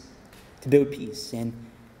use to build peace. And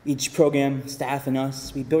each program, staff and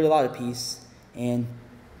us, we build a lot of peace, and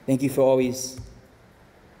thank you for always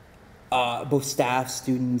both staff,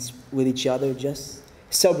 students, with each other, just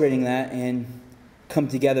celebrating that and come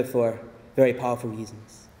together for very powerful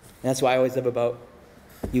reasons. And that's what I always love about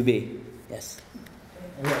UB. Yes.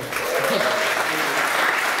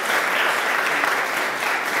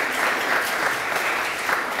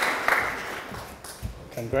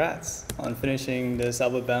 Congrats on finishing this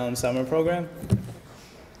Outward Bound summer program.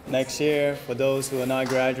 Next year, for those who are not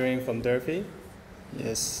graduating from Durfee,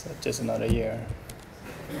 it's just another year.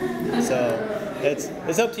 So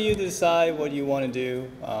it's up to you to decide what you want to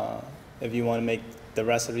do. If you want to make the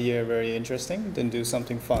rest of the year very interesting, then do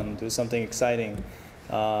something fun, do something exciting.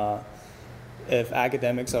 If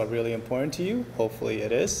academics are really important to you, hopefully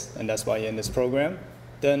it is, and that's why you're in this program,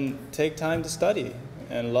 then take time to study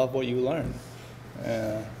and love what you learn.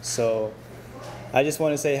 So I just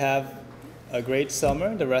want to say have a great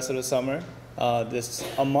summer, the rest of the summer. This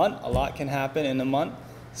a month, a lot can happen in a month,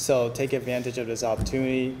 so take advantage of this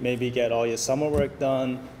opportunity. Maybe get all your summer work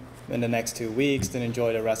done in the next 2 weeks, then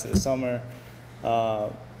enjoy the rest of the summer.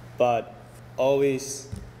 But always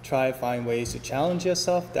try to find ways to challenge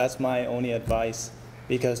yourself. That's my only advice,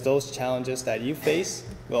 because those challenges that you face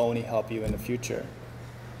will only help you in the future.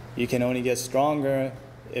 You can only get stronger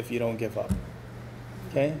if you don't give up.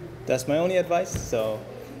 Okay, that's my only advice. So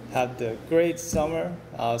have the great summer.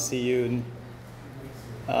 I'll see you in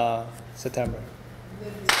September.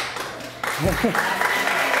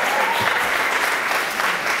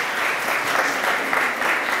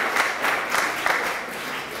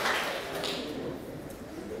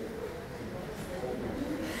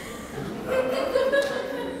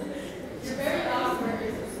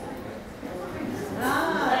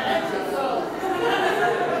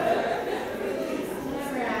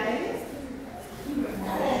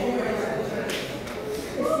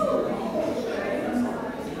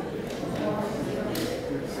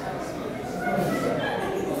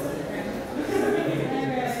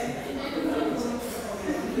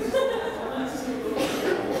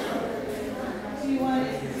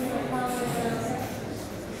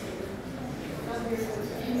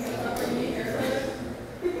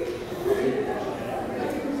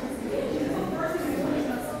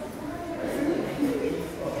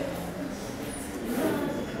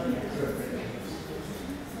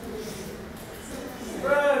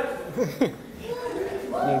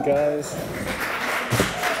 Hey guys,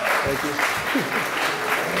 thank you.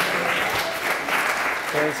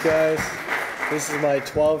 Thanks guys. This is my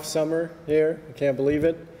 12th summer here. I can't believe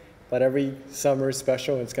it, but every summer is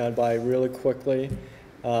special. It's gone by really quickly.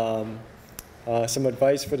 Some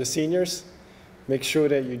advice for the seniors: make sure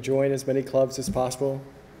that you join as many clubs as possible.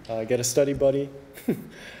 Get a study buddy.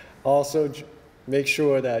 Also, make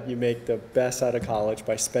sure that you make the best out of college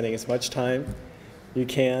by spending as much time you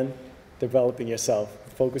can developing yourself.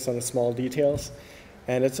 Focus on the small details,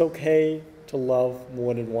 and it's okay to love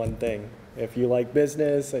more than one thing. If you like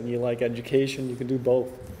business and you like education, you can do both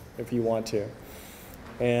if you want to.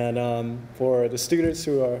 And for the students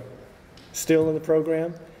who are still in the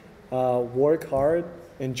program, work hard,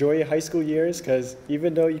 enjoy your high school years, because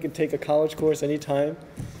even though you can take a college course anytime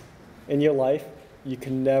in your life, you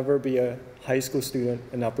can never be a high school student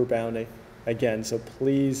in Upward Bound again. So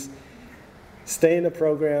please stay in the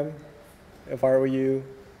program. If I were you,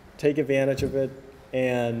 take advantage of it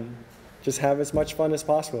and just have as much fun as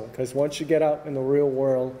possible, because once you get out in the real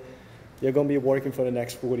world, you're going to be working for the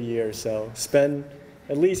next 40 years. So spend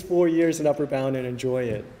at least 4 years in Upward Bound and enjoy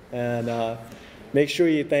it. And make sure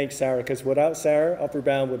you thank Sarah, because without Sarah, Upward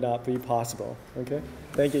Bound would not be possible. Okay?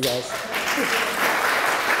 Thank you, guys.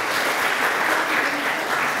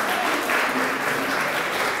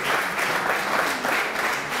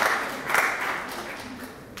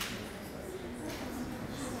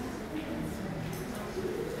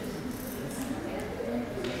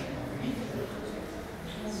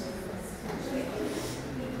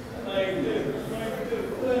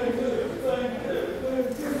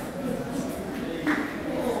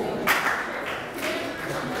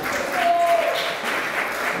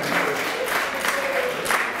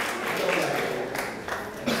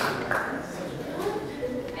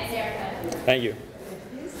 Thank you.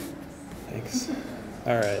 Thanks.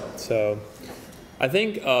 All right, so I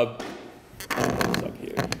think up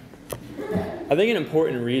here. I think an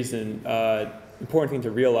important reason, important thing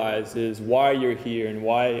to realize is why you're here and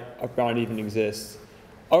why Upward Bound even exists.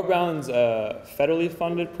 Upward Bound's a federally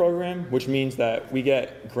funded program, which means that we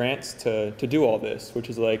get grants to do all this, which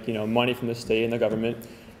is like, you know, money from the state and the government.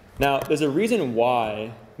 Now, there's a reason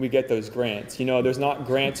why we get those grants. You know, there's not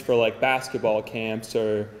grants for like basketball camps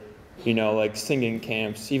or, you know, like singing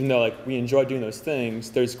camps. Even though like we enjoy doing those things,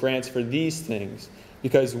 there's grants for these things.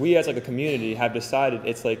 because we as like a community have decided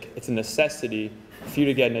it's a necessity for you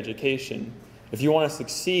to get an education. If you want to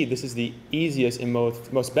succeed, this is the easiest and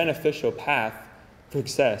most beneficial path for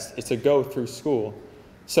success, is to go through school.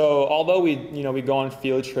 So although we go on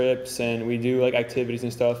field trips and we do like activities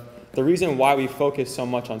and stuff, the reason why we focus so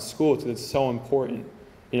much on school is because it's so important.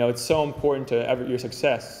 It's so important to your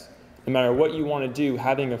success. No matter what you want to do,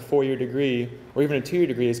 having a 4-year degree or even a 2-year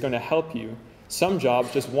degree is going to help you. Some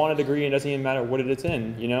jobs just want a degree and it doesn't even matter what it's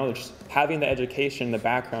in. Just having the education in the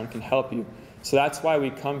background can help you. So that's why we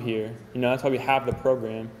come here. That's why we have the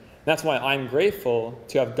program. And that's why I'm grateful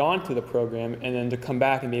to have gone through the program and then to come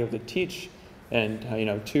back and be able to teach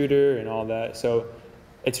and tutor and all that. So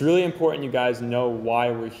it's really important you guys know why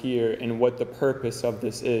we're here and what the purpose of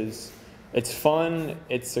this is. It's fun,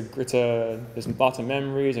 there's lots of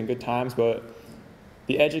memories and good times, but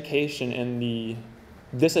the education and the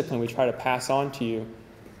discipline we try to pass on to you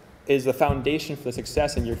is the foundation for the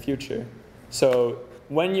success in your future. So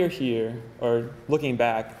when you're here or looking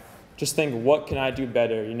back, just think, what can I do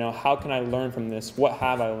better? How can I learn from this? What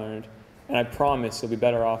have I learned? And I promise you'll be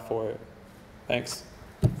better off for it. Thanks.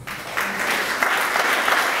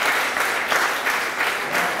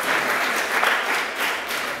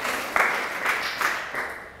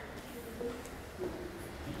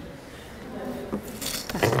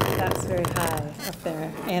 That's very high up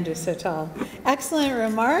there. Andrew's so tall. Excellent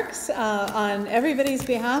remarks on everybody's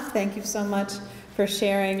behalf. Thank you so much for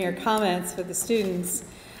sharing your comments with the students.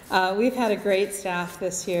 We've had a great staff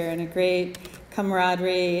this year and a great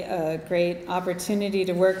camaraderie, a great opportunity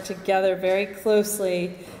to work together very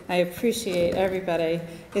closely. I appreciate everybody.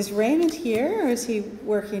 Is Raymond here or is he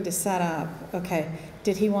working to set up? Okay.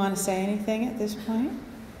 Did he want to say anything at this point?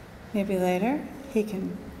 Maybe later? He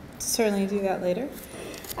can certainly do that later.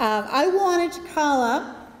 I wanted to call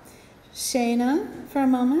up Shayna for a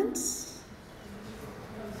moment.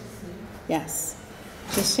 Yes,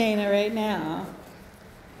 just Shayna right now.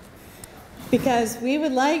 Because we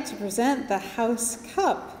would like to present the House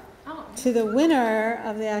Cup to the winner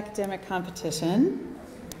of the academic competition,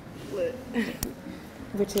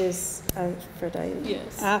 which is Aphrodite.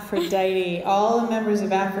 Yes. Aphrodite. All the members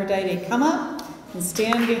of Aphrodite, come up and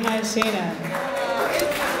stand behind Shayna.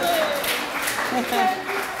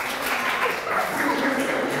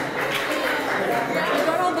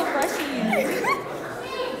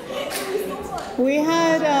 We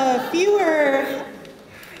had fewer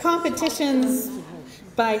competitions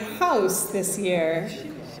by house this year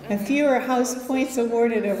and fewer house points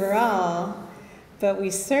awarded overall, but we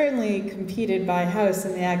certainly competed by house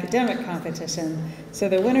in the academic competition. So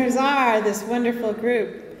the winners are this wonderful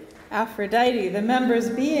group, Aphrodite, the members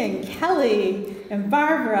being Kelly and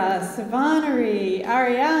Barbara, Savannari,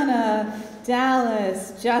 Ariana,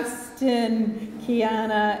 Dallas, Justin,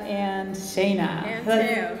 Kiana, and Shayna. And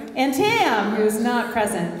Tam. And Tam, who's not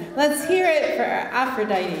present. Let's hear it for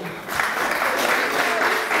Aphrodite.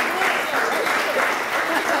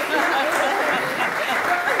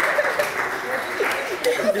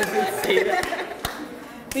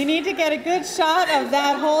 We need to get a good shot of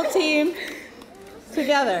that whole team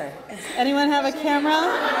together. Anyone have a camera?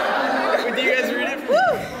 Do you guys read it? Woo!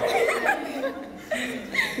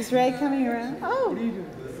 Is Ray coming around? Oh.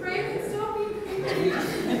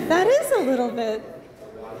 That is a little bit.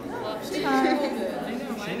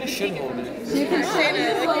 Shayna should hold it. You can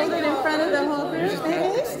hold it in front of the whole group,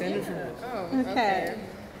 maybe? Stand in front of it. Okay.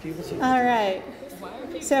 All right.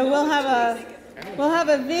 So we'll have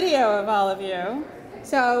a video of all of you.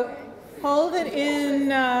 So hold it in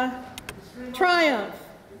triumph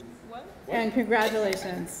and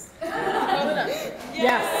congratulations.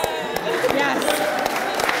 Yes. Yes.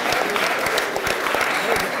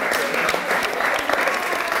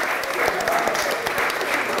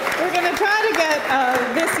 We're going to try to get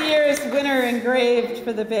this year's winner engraved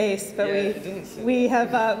for the base, but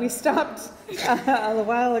we stopped a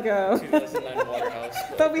while ago. 2009 Waterhouse.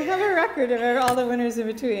 But we have a record of all the winners in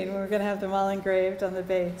between. We're going to have them all engraved on the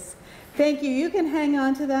base. Thank you. You can hang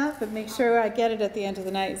on to that, but make sure I get it at the end of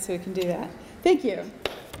the night so we can do that. Thank you.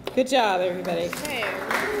 Good job, everybody.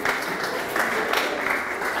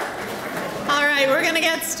 All right, we're going to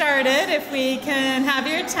get started. If we can have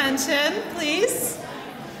your attention, please.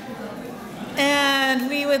 And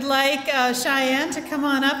we would like Cheyenne to come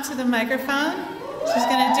on up to the microphone. She's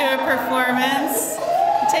going to do a performance.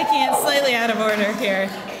 I'm taking it slightly out of order here.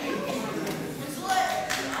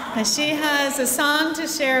 And she has a song to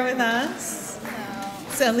share with us.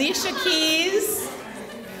 It's Alicia Keys.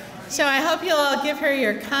 So I hope you'll all give her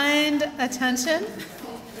your kind attention.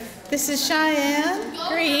 This is Cheyenne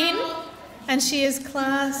Green, and she is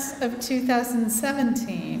class of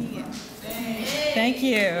 2017. Thank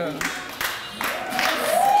you.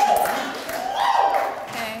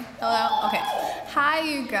 Okay, hello, okay. Hi,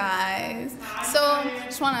 you guys. So,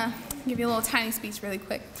 just want to give you a little tiny speech really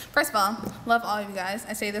quick. First of all, love all of you guys.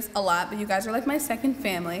 I say this a lot, but you guys are like my second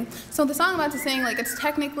family. So the song I'm about to sing, like, it's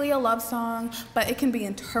technically a love song, but it can be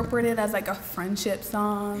interpreted as like a friendship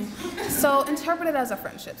song. So interpret it as a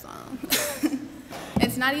friendship song.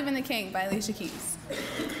 It's Not Even the King by Alicia Keys.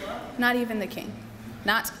 Not Even the King.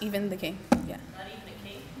 Not Even the King, yeah. Not Even the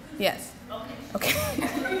King? Yes. Okay.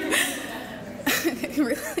 Okay.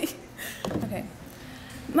 Really? Okay.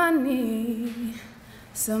 Money.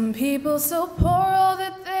 Some people so poor, all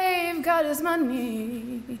that they've got is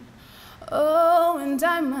money. Oh, and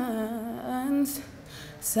diamonds.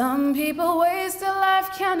 Some people waste their life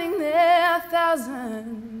counting their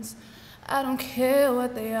thousands. I don't care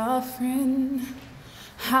what they offering,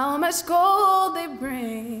 how much gold they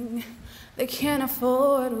bring. They can't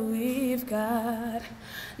afford what we've got,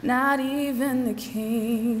 not even the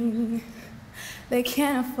king. They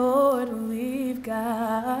can't afford what we've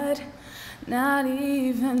got, not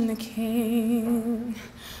even the king.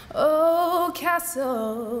 Oh,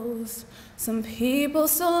 castles. Some people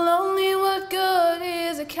so lonely, what good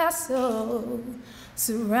is a castle?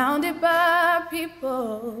 Surrounded by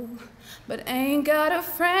people, but ain't got a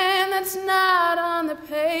friend that's not on the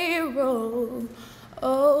payroll.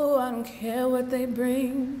 Oh, I don't care what they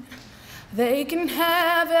bring. They can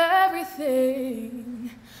have everything.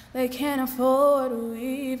 They can't afford what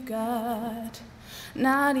we've got,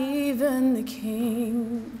 not even the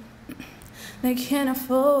king. They can't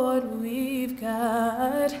afford what we've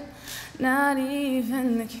got, not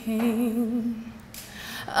even the king.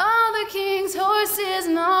 All the king's horses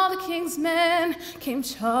and all the king's men came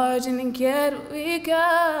charging to get what we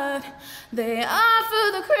got. They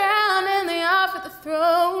offer the crown and they offer the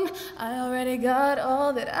throne. I already got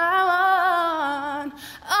all that I want.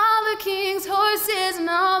 All the king's horses and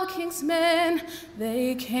all the king's men,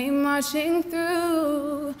 they came marching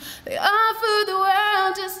through. They offered the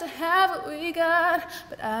world just to have what we got,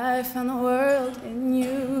 but I found the world in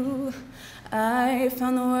you. I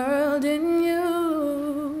found the world in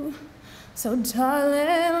you. So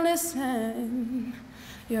darling, listen.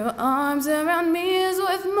 Your arms around me is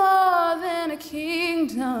worth more than a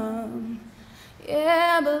kingdom.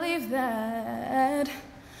 Yeah, believe that.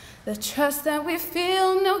 The trust that we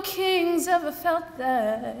feel, no kings ever felt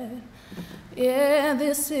that. Yeah,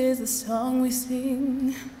 this is the song we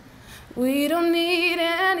sing. We don't need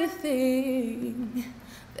anything.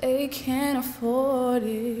 They can't afford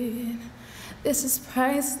it. This is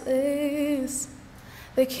priceless.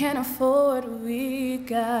 They can't afford what we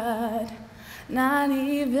got, not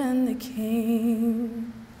even the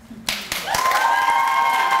king.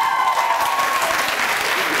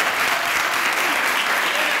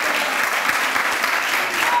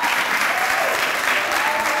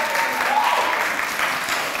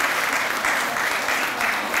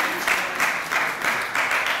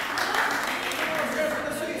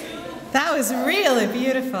 That was really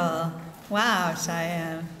beautiful. Wow,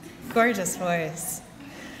 Cheyenne. Gorgeous voice.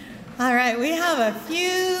 All right, we have a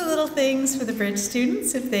few little things for the bridge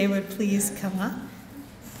students, if they would please come up.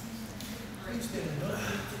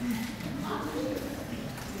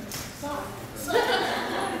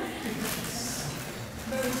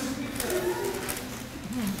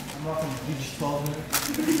 I'm welcome. You just 12 minutes.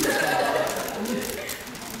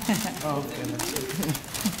 Oh, goodness.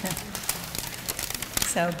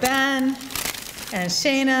 So Ben and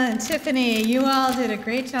Shayna and Tiffany, you all did a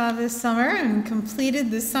great job this summer and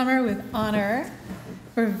completed this summer with honor.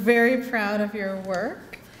 We're very proud of your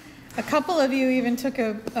work. A couple of you even took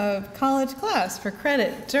a college class for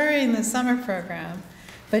credit during the summer program,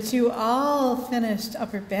 but you all finished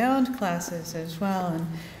upper bound classes as well, and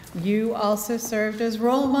you also served as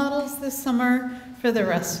role models this summer for the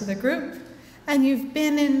rest of the group. And you've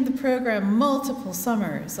been in the program multiple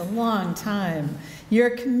summers, a long time.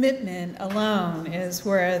 Your commitment alone is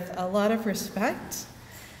worth a lot of respect.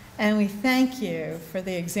 And we thank you for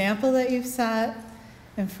the example that you've set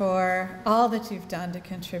and for all that you've done to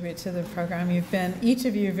contribute to the program. You've been, each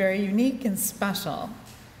of you, very unique and special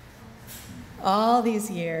all these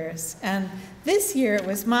years. And this year it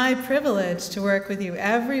was my privilege to work with you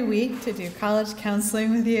every week, to do college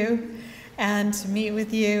counseling with you, and to meet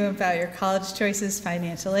with you about your college choices,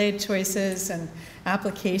 financial aid choices, and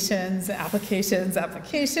applications,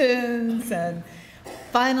 and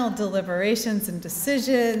final deliberations and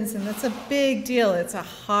decisions. And that's a big deal. It's a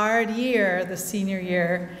hard year, the senior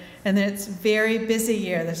year, and it's a very busy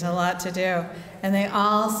year. There's a lot to do. And they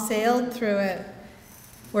all sailed through it,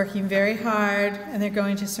 working very hard, and they're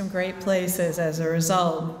going to some great places as a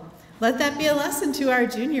result. let that be a lesson to our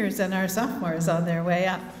juniors and our sophomores on their way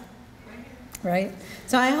up, right?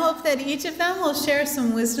 So I hope that each of them will share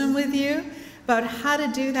some wisdom with you about how to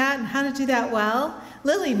do that and how to do that well.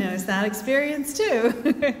 Lily knows that experience too.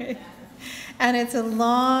 And it's a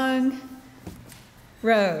long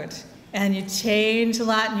road, and you change a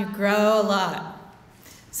lot and you grow a lot.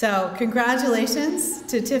 So congratulations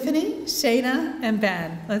to Tiffany, Shayna, and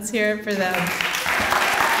Ben. Let's hear it for them.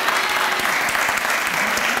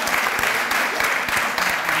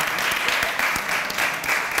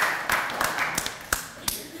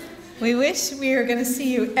 We wish we were going to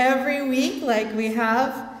see you every week like we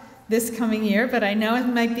have this coming year, but I know it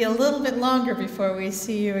might be a little bit longer before we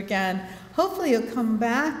see you again. Hopefully you'll come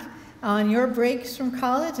back on your breaks from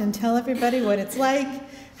college and tell everybody what it's like,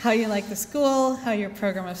 how you like the school, how your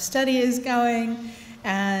program of study is going,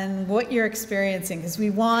 and what you're experiencing, because we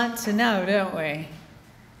want to know, don't we?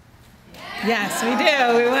 Yes, we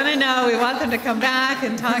do. We want to know. We want them to come back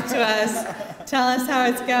and talk to us, tell us how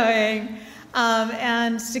it's going,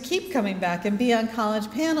 and to keep coming back and be on college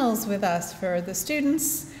panels with us for the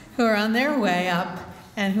students who are on their way up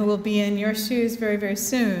and who will be in your shoes very, very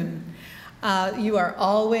soon. You are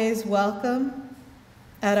always welcome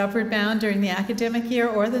at Upward Bound during the academic year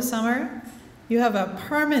or the summer. You have a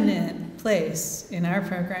permanent place in our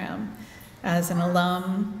program as an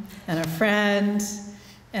alum and a friend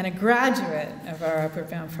and a graduate of our Upward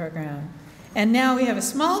Bound program. And now we have a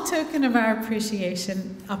small token of our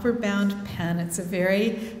appreciation, Upward Bound pen. It's a very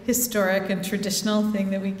historic and traditional thing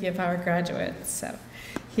that we give our graduates. So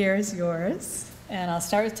here's yours, and I'll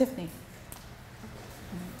start with Tiffany.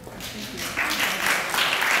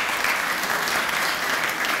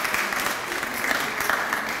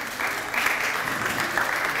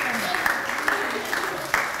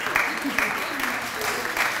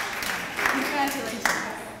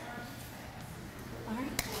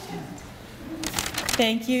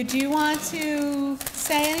 Thank you. Do you want to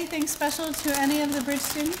say anything special to any of the Bridge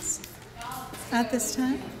students at this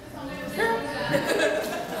time?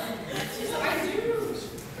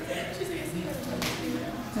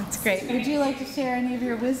 That's great. Would you like to share any of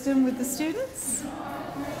your wisdom with the students?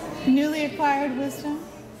 Newly acquired wisdom?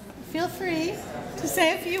 Feel free to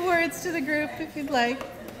say a few words to the group if you'd like.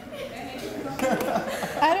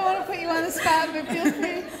 I don't want to put you on the spot, but feel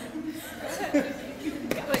free.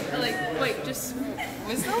 Like just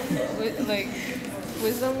wisdom?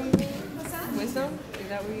 Wisdom? What's that? Wisdom? Is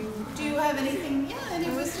that what you... Do you have anything, any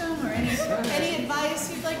wisdom or any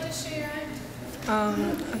advice you'd like to share?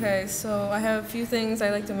 Okay, so I have a few things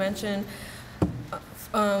I'd like to mention.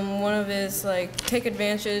 One of it is like take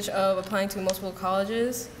advantage of applying to multiple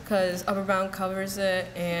colleges because Upward Bound covers it,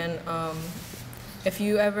 and if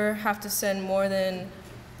you ever have to send more than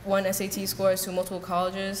one SAT scores to multiple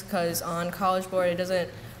colleges, because on College Board it doesn't,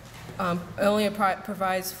 it only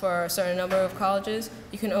provides for a certain number of colleges.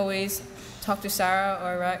 You can always talk to Sarah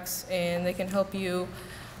or Rex, and they can help you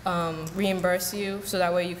reimburse you, so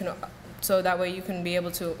that way you can be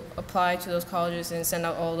able to apply to those colleges and send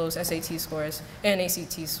out all those SAT scores and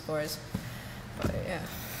ACT scores. But yeah.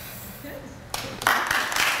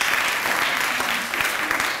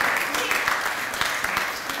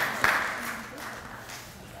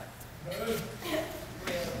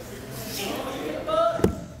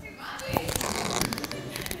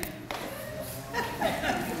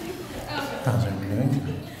 How's everyone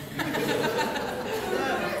doing?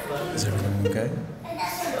 Is everything okay?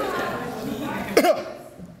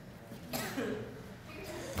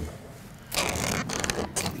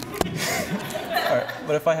 Alright,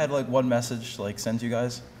 but if I had like one message to like send to you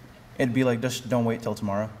guys, it'd be like just don't wait till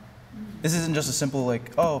tomorrow. This isn't just a simple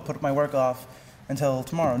like, oh, put my work off until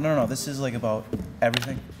tomorrow. No, this is like about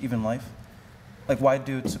everything, even life. Like why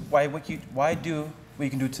do what you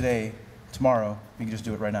can do today, tomorrow, you can just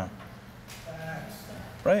do it right now.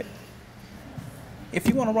 Right? If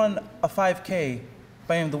you want to run a 5K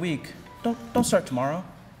by the end of the week, don't start tomorrow.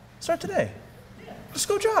 Start today. Just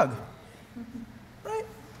go jog. Right?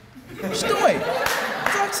 Just do it.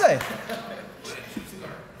 That's all I can say.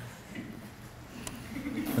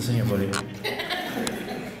 Listen here, buddy.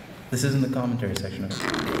 This isn't the commentary section of it.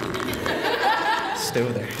 Stay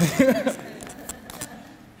over there.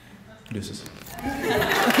 Deuces.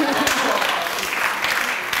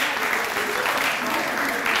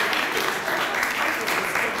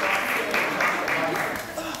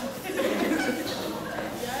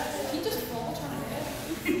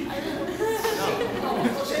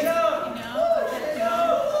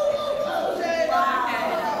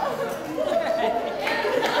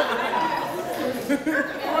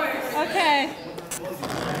 Okay.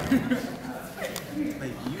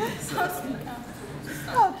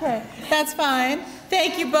 Okay, that's fine.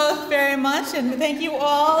 Thank you both very much, and thank you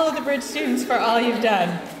all of the Bridge students for all you've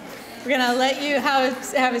done. We're going to let you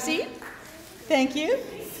have a seat. Thank you.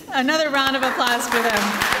 Another round of applause for them.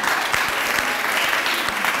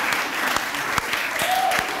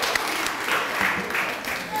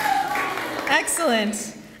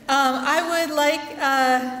 Excellent. I would like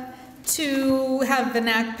to have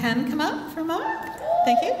Vinayak Penn come up for a moment.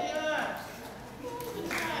 Thank you.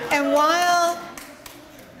 And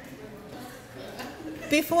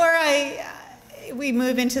before we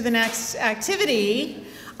move into the next activity,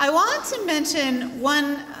 I want to mention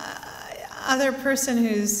one other person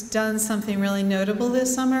who's done something really notable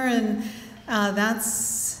this summer, and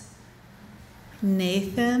that's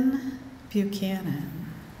Nathan Buchanan.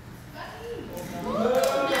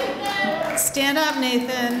 Stand up,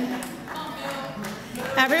 Nathan.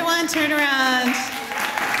 Everyone turn around.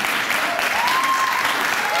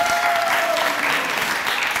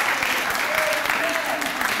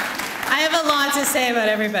 I have a lot to say about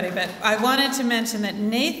everybody, but I wanted to mention that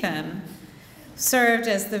Nathan served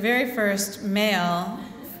as the very first male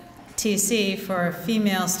TC for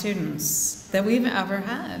female students that we've ever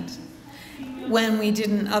had when we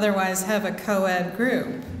didn't otherwise have a co-ed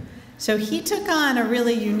group. So he took on a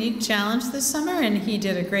really unique challenge this summer, and he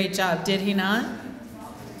did a great job, did he not?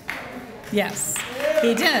 Yes,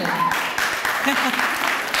 he did.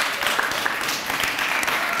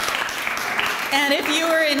 And if you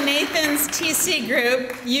were in Nathan's TC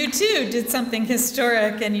group, you too did something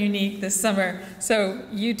historic and unique this summer. So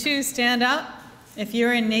you too stand up if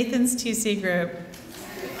you're in Nathan's TC group.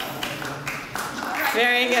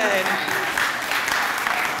 Very good.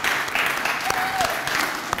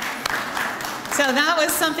 So that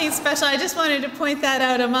was something special. I just wanted to point that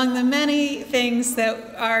out. Among the many things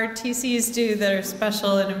that our TCs do that are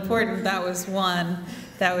special and important, that was one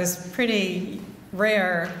that was pretty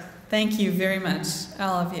rare. Thank you very much,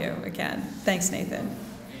 all of you, again. Thanks, Nathan.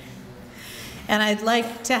 And I'd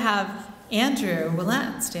like to have Andrew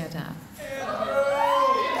Willett stand up.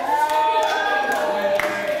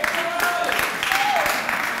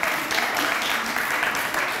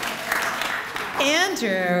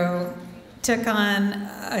 Andrew took on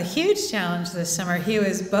a huge challenge this summer. He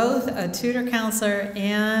was both a tutor counselor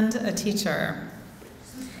and a teacher.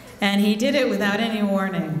 And he did it without any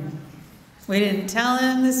warning. We didn't tell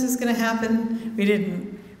him this was going to happen. We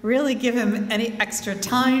didn't really give him any extra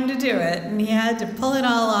time to do it. And he had to pull it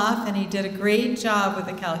all off, and he did a great job with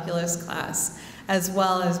the calculus class, as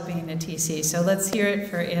well as being a TC. So let's hear it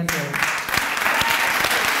for Andrew.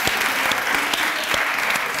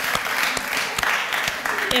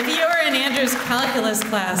 If you were in Andrew's calculus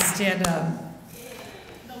class, stand up.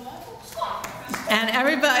 And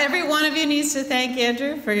every one of you needs to thank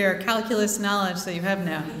Andrew for your calculus knowledge that you have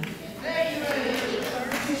now.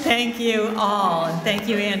 Thank you all, and thank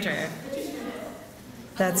you, Andrew.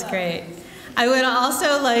 That's great. I would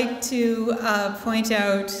also like to point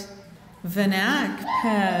out Vinayak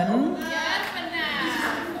Penn,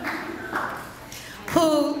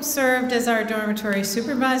 who served as our dormitory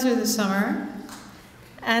supervisor this summer,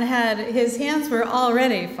 and his hands were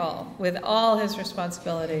already full with all his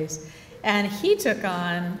responsibilities. And he took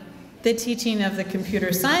on the teaching of the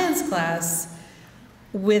computer science class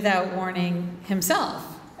without warning himself.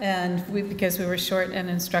 And because we were short an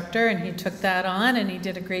instructor, and he took that on, and he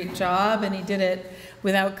did a great job, and he did it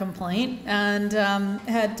without complaint, and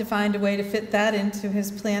had to find a way to fit that into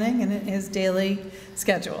his planning and his daily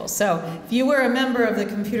schedule. So if you were a member of the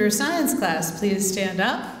computer science class, please stand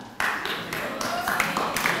up.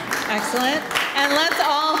 Excellent. And let's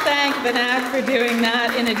all thank Vinayak for doing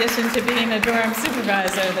that in addition to being a dorm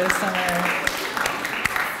supervisor this summer.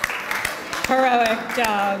 Heroic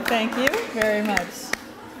job. Thank you very much.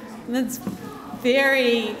 And that's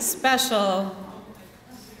very special.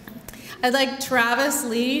 I'd like Travis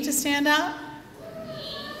Lee to stand up.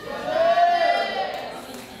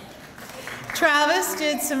 Travis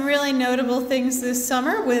did some really notable things this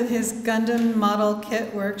summer with his Gundam model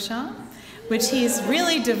kit workshop, which he's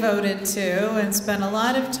really devoted to and spent a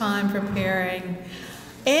lot of time preparing.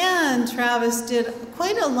 And Travis did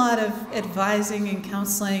quite a lot of advising and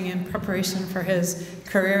counseling in preparation for his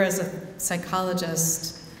career as a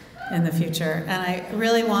psychologist in the future. And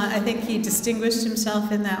I think he distinguished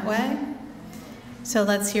himself in that way. So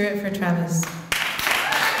let's hear it for Travis.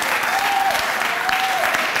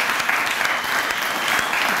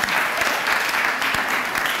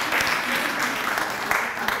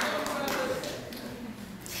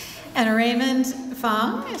 And Raymond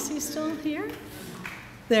Fong, is he still here?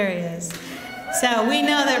 There he is. So we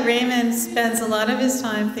know that Raymond spends a lot of his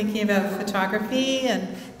time thinking about photography and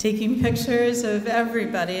taking pictures of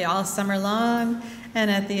everybody all summer long, and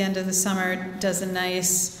at the end of the summer does a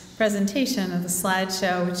nice presentation of the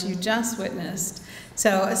slideshow, which you just witnessed.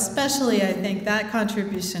 So especially, I think that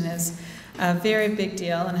contribution is a very big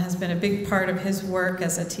deal and has been a big part of his work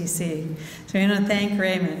as a TC. So we want to thank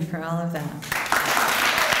Raymond for all of that.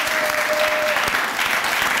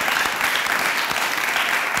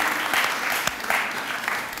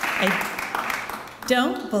 I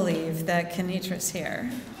don't believe that Kenitra's here.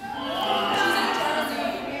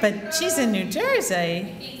 But she's in New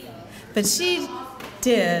Jersey. But she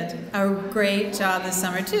did a great job this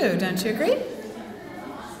summer too, don't you agree?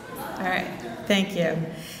 All right, thank you.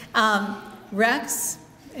 Rex,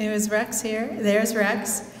 it was Rex here. There's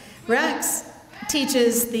Rex. Rex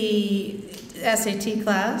teaches the SAT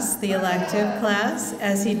class, the elective class,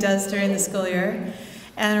 as he does during the school year.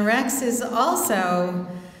 And Rex is also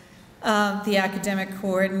the academic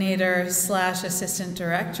coordinator / assistant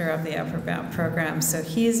director of the Upper Bound program. So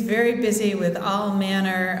he's very busy with all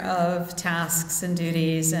manner of tasks and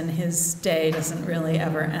duties, and his day doesn't really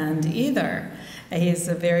ever end either. He's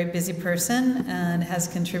a very busy person and has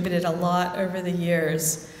contributed a lot over the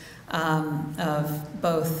years of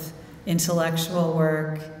both intellectual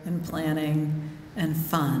work and planning and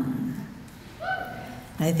fun.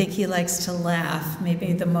 I think he likes to laugh,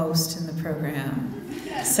 maybe the most in the program.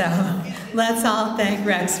 So let's all thank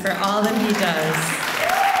Rex for all that he does.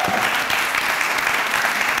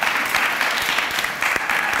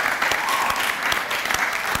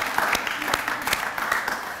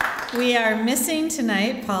 We are missing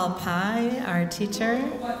tonight Paul Pye, our teacher.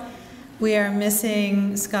 We are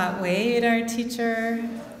missing Scott Wade, our teacher.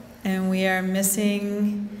 And we are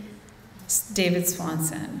missing David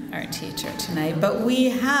Swanson, our teacher, tonight. But we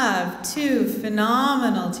have two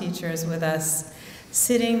phenomenal teachers with us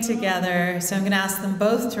sitting together. So I'm going to ask them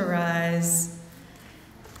both to rise.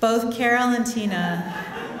 Both Carol and Tina.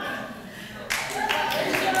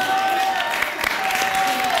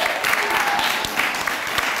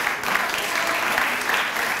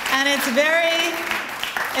 And it's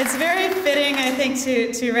very fitting, I think,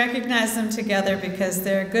 to recognize them together because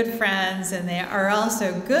they're good friends and they are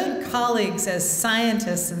also good colleagues as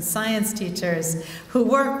scientists and science teachers who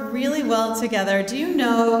work really well together. Do you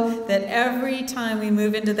know that every time we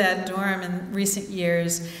move into that dorm in recent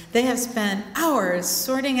years, they have spent hours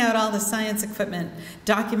sorting out all the science equipment,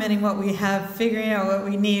 documenting what we have, figuring out what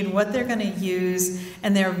we need, what they're going to use,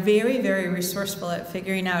 and they're very, very resourceful at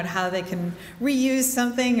figuring out how they can reuse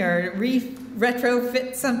something or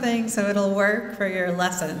retrofit something so it'll work for your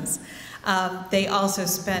lessons. They also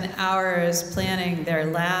spend hours planning their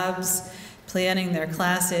labs, planning their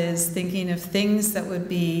classes, thinking of things that would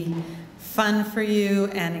be fun for you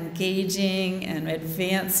and engaging and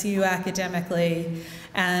advance you academically.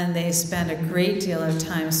 And they spend a great deal of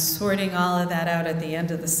time sorting all of that out at the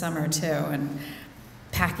end of the summer too, and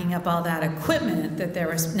packing up all that equipment that there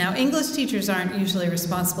was. Now, English teachers aren't usually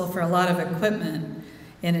responsible for a lot of equipment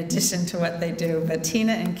in addition to what they do, but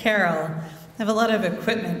Tina and Carol have a lot of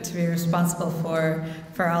equipment to be responsible for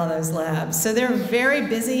all those labs. So they're very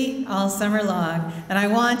busy all summer long, and I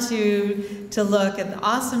want you to look at the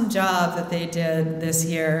awesome job that they did this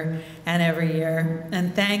year and every year,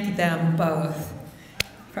 and thank them both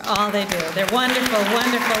for all they do. They're wonderful,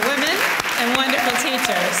 wonderful women and wonderful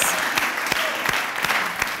teachers.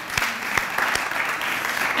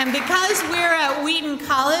 And because we're at Wheaton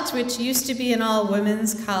College, which used to be an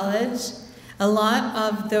all-women's college, a lot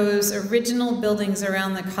of those original buildings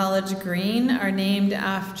around the college green are named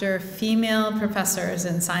after female professors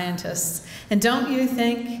and scientists. And don't you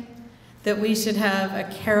think that we should have a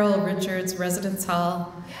Carol Richards Residence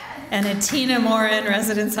Hall and a Tina Morin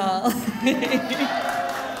Residence Hall?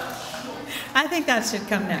 I think that should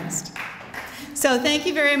come next. So thank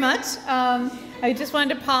you very much. I just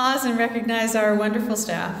wanted to pause and recognize our wonderful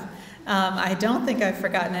staff. I don't think I've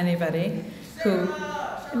forgotten anybody who,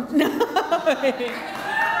 no, but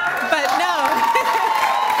no.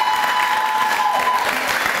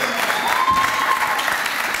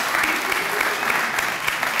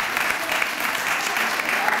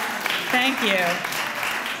 Thank you.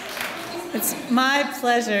 It's my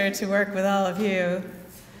pleasure to work with all of you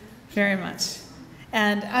very much.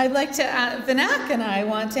 And I'd like to, Vinayak and I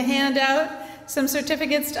want to hand out some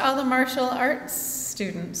certificates to all the martial arts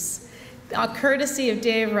students, courtesy of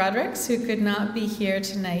Dave Rodericks, who could not be here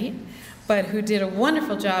tonight, but who did a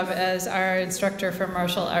wonderful job as our instructor for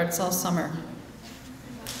martial arts all summer.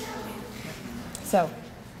 So,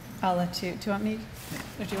 I'll let you, do you want me,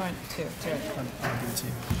 or do you want to? I'll give it to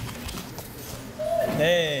you.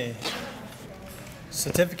 Hey,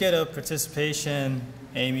 certificate of participation,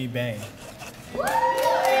 Amy Bain.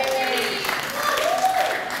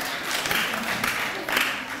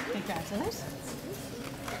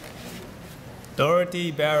 Dorothy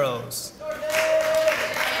Barrows.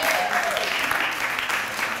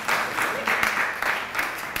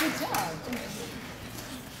 Good job.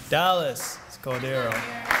 Dallas Cordero.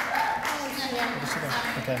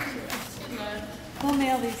 Okay. We'll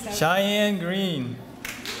mail these out. Cheyenne Green.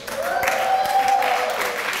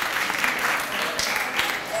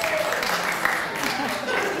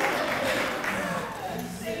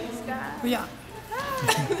 Yeah.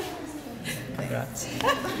 Congrats.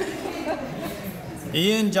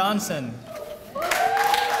 Ian Johnson.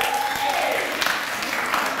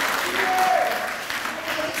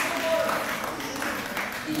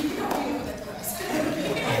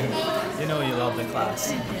 You know you love the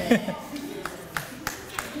class.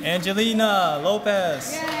 Angelina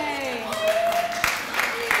Lopez. Yay.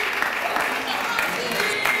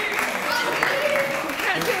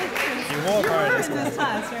 You wore part of this in this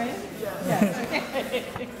class. class, right? Yes. Okay.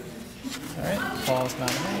 All right, Paul's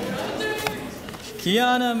nominated.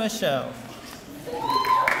 Kiana Michelle.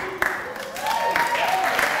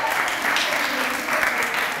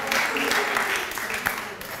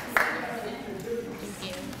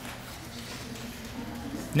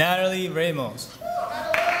 Natalie Ramos.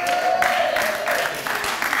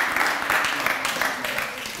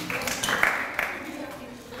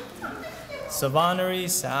 Savannah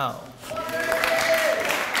Sal.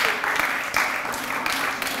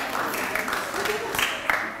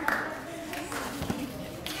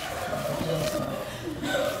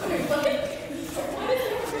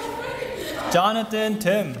 Jonathan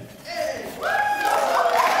Tim.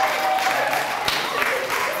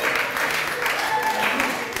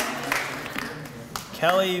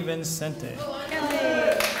 Kelly Vincente.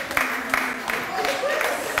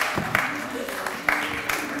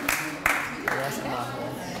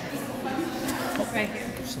 Right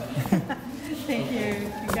here. Thank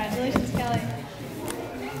you. Congratulations, Kelly.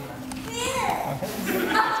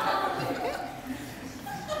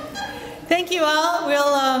 Thank you all.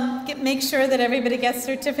 We'll make sure that everybody gets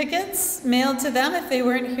certificates mailed to them if they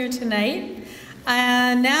weren't here tonight.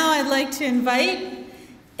 And now I'd like to invite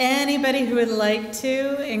anybody who would like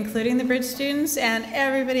to, including the Bridge students and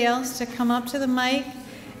everybody else, to come up to the mic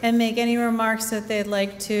and make any remarks that they'd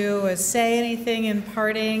like to, or say anything in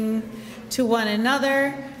parting to one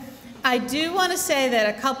another. I do want to say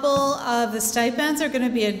that a couple of the stipends are going to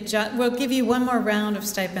be we'll give you one more round of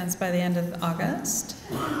stipends by the end of August.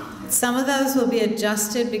 Some of those will be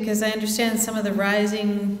adjusted because I understand some of the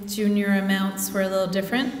rising junior amounts were a little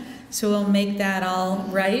different, so we'll make that all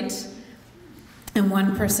right. And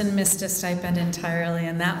one person missed a stipend entirely,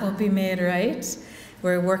 and that will be made right.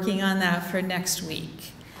 We're working on that for next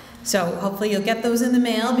week. So hopefully you'll get those in the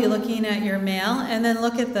mail, be looking at your mail, and then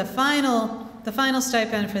look at the final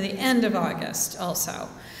stipend for the end of August also.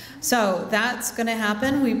 So that's going to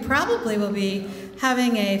happen. We probably will be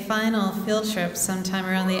having a final field trip sometime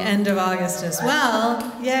around the end of August as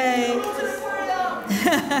well. Yay!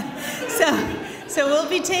 So we'll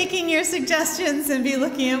be taking your suggestions and be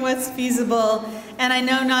looking at what's feasible. And I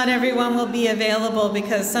know not everyone will be available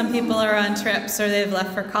because some people are on trips or they've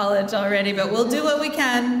left for college already, but we'll do what we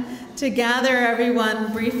can to gather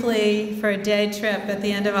everyone briefly for a day trip at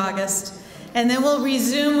the end of August. And then we'll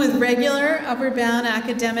resume with regular Upper Bound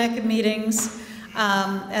academic meetings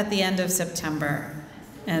at the end of September.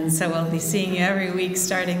 And so we'll be seeing you every week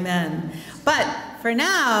starting then. But for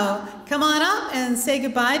now, come on up and say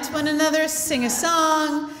goodbye to one another, sing a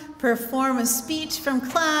song, perform a speech from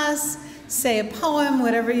class, say a poem,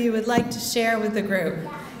 whatever you would like to share with the group.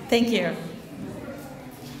 Thank you.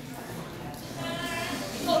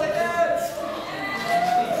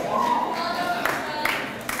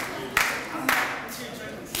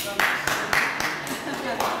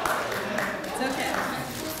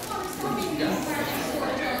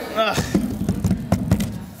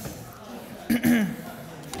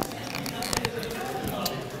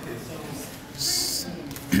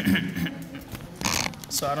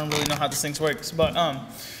 So I don't really know how this thing works, but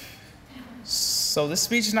so this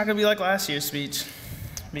speech is not gonna be like last year's speech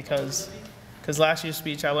because last year's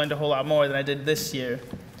speech I learned a whole lot more than I did this year.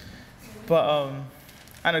 But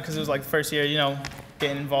I know because it was like the first year, you know,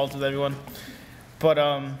 getting involved with everyone. But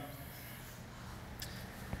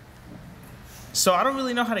so I don't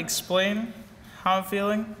really know how to explain how I'm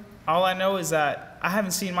feeling. All I know is that I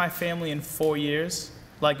haven't seen my family in 4 years,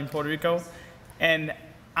 like in Puerto Rico, and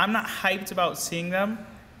I'm not hyped about seeing them.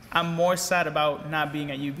 I'm more sad about not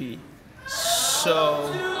being at UB. So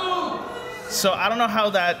I don't know how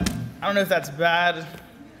that, I don't know if that's bad,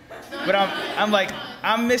 but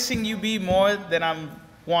I'm missing UB more than I'm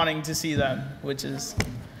wanting to see them, which is,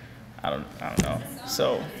 I don't know.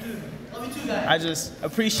 So I just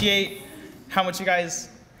appreciate how much you guys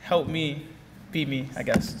helped me be me, I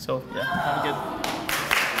guess. So yeah, have a good.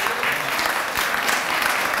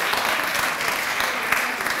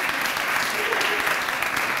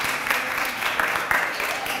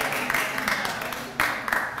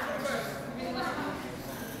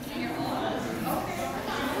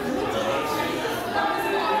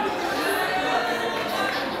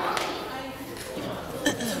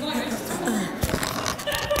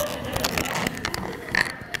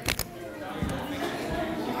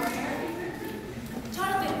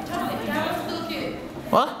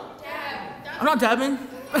 What? I'm not dabbing.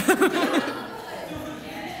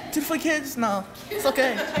 Two for kids? No, it's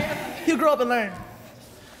okay. He'll grow up and learn.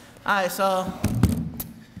 All right, so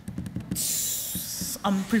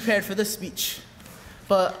I'm prepared for this speech,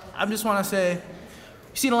 but I just want to say,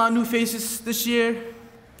 we've seen a lot of new faces this year,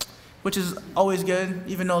 which is always good,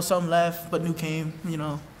 even though some left, but new came, you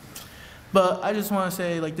know. But I just want to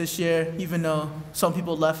say, like, this year, even though some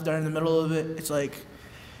people left during the middle of it, it's like,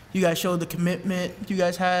 you guys showed the commitment you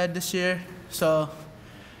guys had this year. So,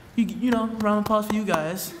 you know, round of applause for you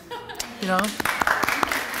guys, you know.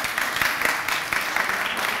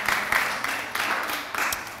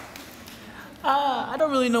 I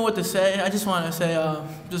don't really know what to say. I just want to say,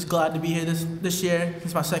 just glad to be here this year.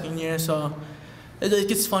 It's my second year, so it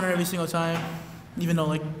gets funner every single time, even though,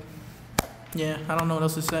 like, yeah, I don't know what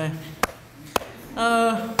else to say.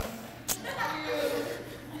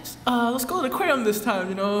 Let's go to the aquarium this time,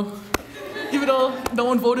 you know. Even though no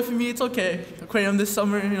one voted for me, it's okay. Aquarium this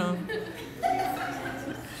summer, you know.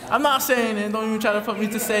 I'm not saying it, don't even try to put me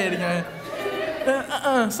to say it again.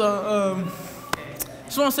 So,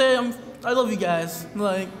 just want to say I love you guys,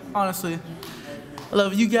 like, honestly. I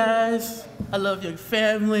love you guys, I love your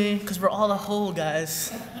family, because we're all a whole,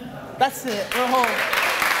 guys. That's it, we're a whole.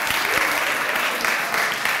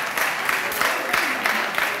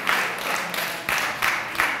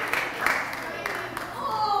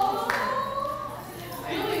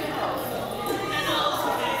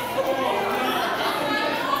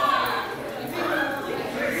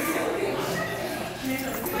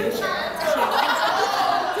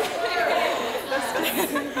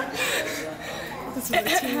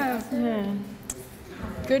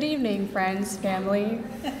 Good evening, friends, family,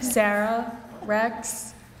 Sarah,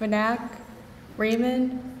 Rex, Vinak,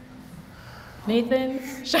 Raymond, Nathan,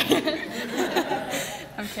 Cheyenne.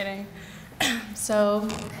 I'm kidding. So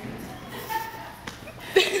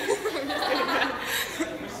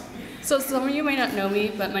some of you might not know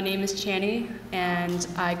me, but my name is Channy, and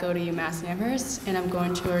I go to UMass Amherst, and I'm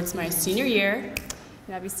going towards my senior year,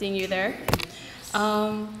 and I'll be seeing you there.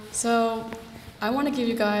 So I want to give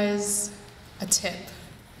you guys a tip,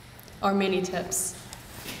 or many tips.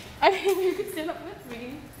 I mean, you can stand up with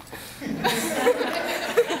me.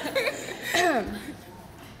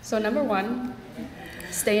 So number one,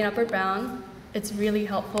 stay in Upward Bound. It's really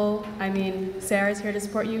helpful. I mean, Sarah's here to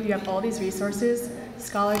support you. You have all these resources,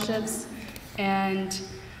 scholarships, and,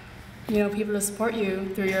 you know, people to support you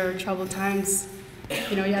through your troubled times.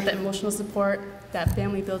 You know, you have that emotional support, that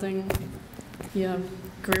family building, you know,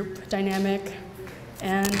 group dynamic,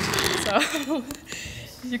 and so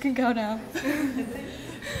you can go now.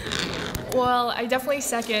 Well, I definitely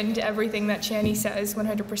second everything that Channy says,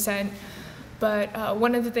 100%. But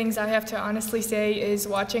one of the things I have to honestly say is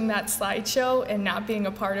watching that slideshow and not being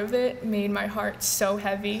a part of it made my heart so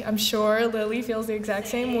heavy. I'm sure Lily feels the exact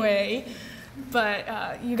same way.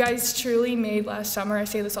 But you guys truly made last summer, I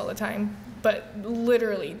say this all the time, but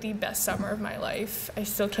literally the best summer of my life. I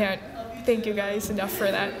still can't thank you guys enough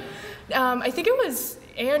for that. I think it was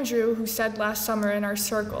Andrew who said last summer in our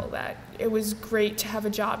circle that it was great to have a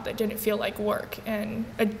job that didn't feel like work, and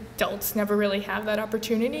adults never really have that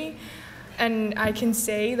opportunity. And I can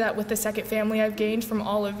say that with the second family I've gained from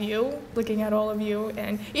all of you, looking at all of you,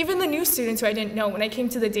 and even the new students who I didn't know. When I came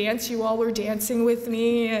to the dance, you all were dancing with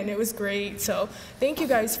me, and it was great. So thank you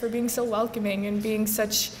guys for being so welcoming and being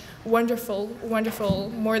such wonderful, wonderful,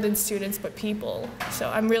 more than students, but people. So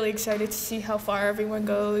I'm really excited to see how far everyone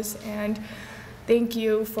goes, and thank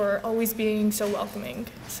you for always being so welcoming.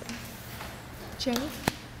 So. Jenny?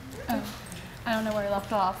 Oh. I don't know where I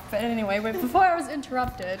left off, but anyway, before I was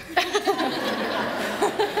interrupted.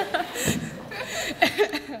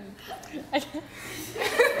 I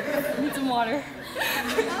need some water.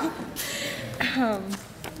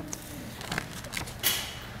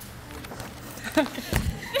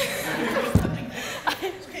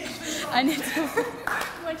 I need to.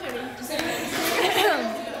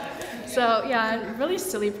 So yeah, I'm a really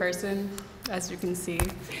silly person, as you can see,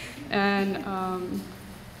 and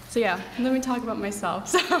so yeah, let me talk about myself.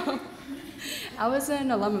 So I was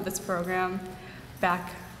an alum of this program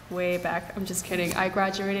back way back. I'm just kidding. I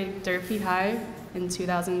graduated Durfee High in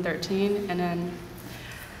 2013, and then,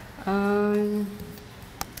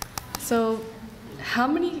 so how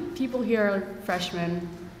many people here are freshmen?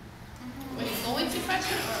 Wait, going to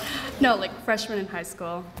freshman? No, like freshmen in high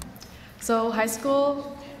school. So high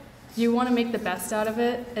school, you want to make the best out of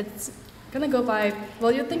it. It's gonna go by,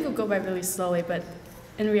 well, you'd think it'll go by really slowly, but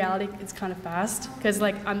in reality, it's kind of fast. Because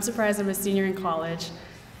like, I'm surprised I'm a senior in college,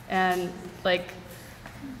 and like,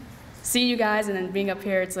 seeing you guys and then being up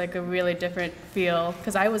here, it's like a really different feel.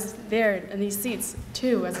 Because I was there in these seats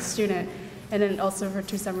too as a student, and then also for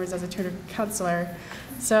 2 summers as a tutor counselor.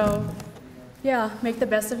 So yeah, make the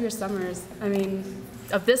best of your summers. I mean,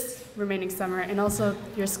 of this remaining summer, and also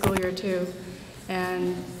your school year too.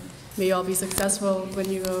 And may you all be successful when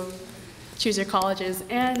you go choose your colleges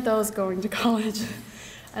and those going to college.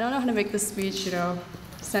 I don't know how to make this speech, you know,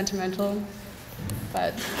 sentimental,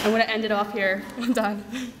 but I'm gonna end it off here. I'm done.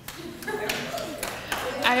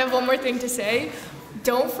 I have one more thing to say.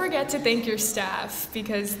 Don't forget to thank your staff,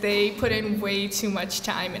 because they put in way too much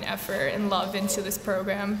time and effort and love into this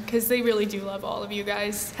program, because they really do love all of you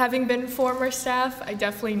guys. Having been former staff, I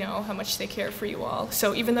definitely know how much they care for you all.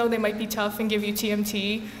 So even though they might be tough and give you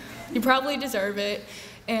TMT, you probably deserve it,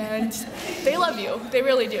 and they love you. They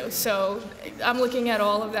really do. So I'm looking at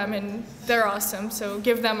all of them, and they're awesome. So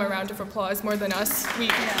give them a round of applause more than us. We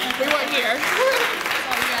weren't here.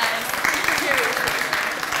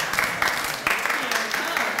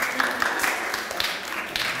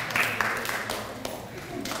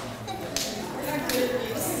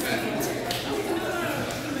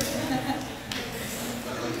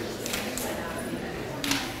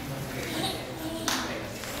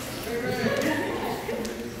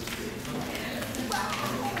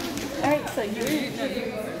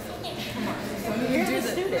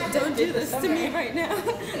 Don't do this to me right now.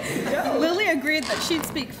 Lily agreed that she'd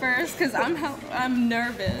speak first because I'm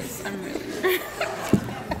nervous. I'm really nervous.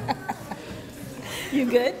 You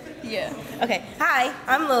good? Yeah. Okay. Hi,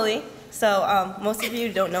 I'm Lily. So most of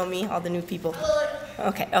you don't know me, all the new people.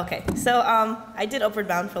 Okay. So I did Upward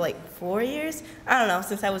Bound for like 4 years. I don't know,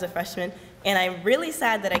 since I was a freshman. And I'm really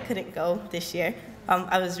sad that I couldn't go this year.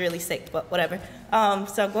 I was really sick, but whatever.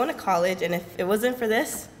 So I'm going to college, and if it wasn't for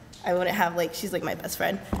this, I wouldn't have, like, she's like my best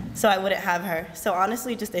friend, so I wouldn't have her. So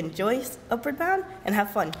honestly, just enjoy Upward Bound and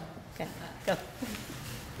have fun. Okay, go.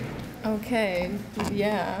 Okay,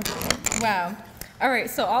 yeah. Wow. All right,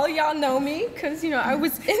 so all y'all know me because, you know, I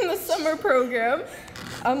was in the summer program.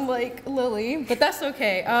 I'm like Lily, but that's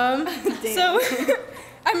okay. So,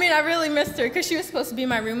 I mean, I really missed her because she was supposed to be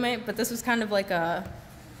my roommate, but this was kind of like a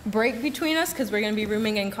break between us because we're going to be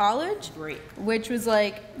rooming in college. Great. Which was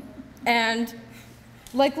like, and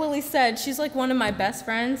like Lily said, she's like one of my best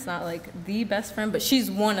friends, not like the best friend, but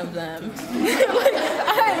she's one of them. Like,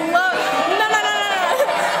 I love Lily.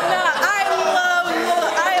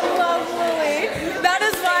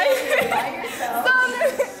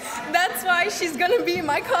 That's why she's gonna be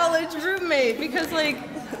my college roommate, because like,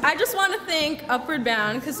 I just want to thank Upward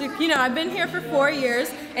Bound, because like, you know, I've been here for 4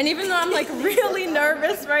 years, and even though I'm like really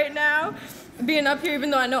nervous right now, being up here,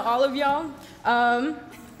 even though I know all of y'all,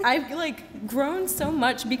 I've like grown so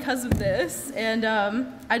much because of this, and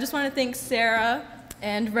I just want to thank Sarah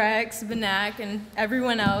and Rex, Vinak, and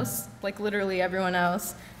everyone else, like literally everyone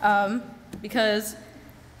else, because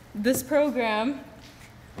this program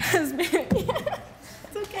has been,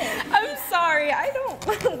 it's okay. I'm sorry, I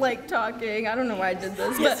don't like talking, I don't know why I did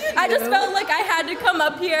this, but I just felt like I had to come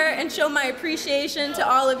up here and show my appreciation to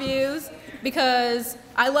all of you, because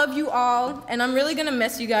I love you all, and I'm really gonna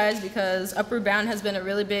miss you guys because Upward Bound has been a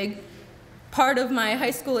really big part of my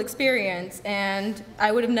high school experience, and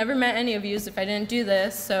I would have never met any of you if I didn't do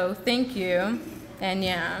this, so thank you, and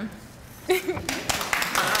yeah. Wait,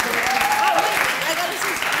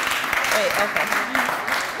 okay.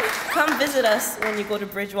 Come visit us when you go to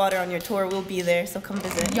Bridgewater on your tour. We'll be there, so come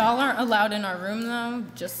visit. Y'all aren't allowed in our room though,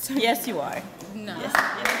 just. Yes, you are. No. Yes.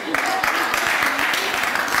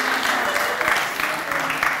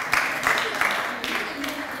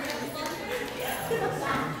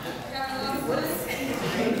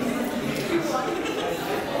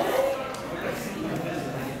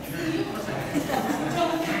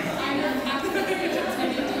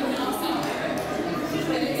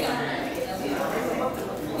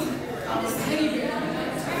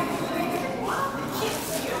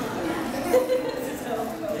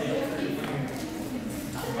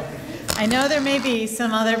 I know there may be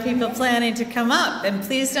some other people planning to come up, and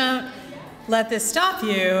please don't let this stop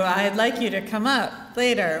you. I'd like you to come up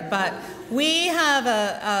later, but we have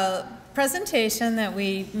a presentation that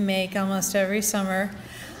we make almost every summer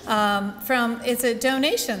It's a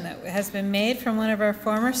donation that has been made from one of our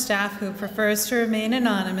former staff who prefers to remain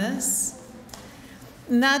anonymous.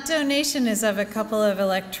 And that donation is of a couple of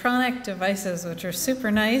electronic devices, which are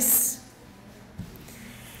super nice.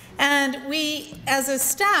 And we, as a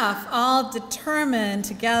staff, all determined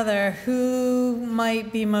together who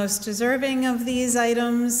might be most deserving of these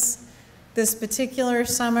items this particular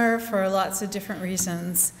summer for lots of different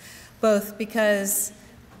reasons, both because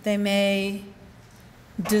they may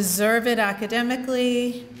deserve it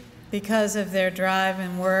academically, because of their drive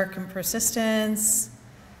and work and persistence,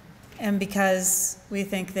 and because we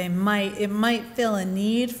think it might fill a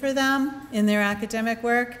need for them in their academic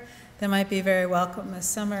work that might be very welcome this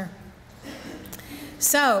summer.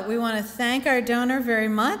 So we want to thank our donor very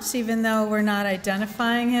much, even though we're not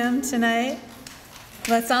identifying him tonight.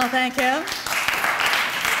 Let's all thank him.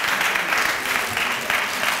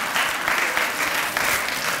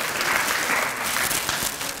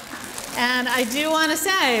 And I do want to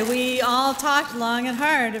say, we all talked long and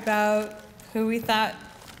hard about who we thought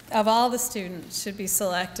of all the students should be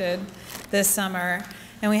selected this summer.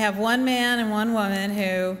 And we have one man and one woman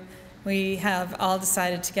who we have all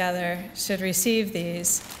decided together should receive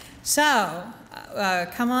these. So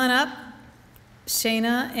come on up,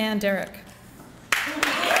 Shayna and Derek.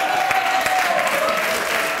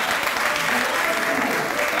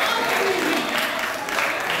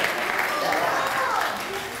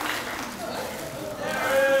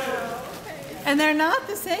 And they're not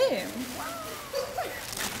the same.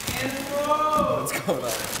 What's going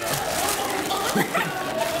on?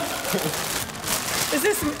 Is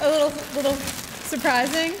this a little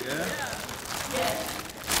surprising? Yeah.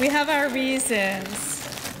 We have our reasons.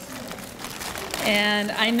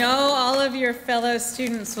 And I know all of your fellow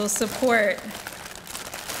students will support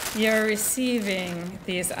your receiving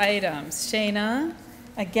these items. Shayna,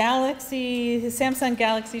 a Samsung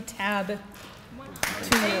Galaxy Tab 2.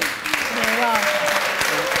 Very well.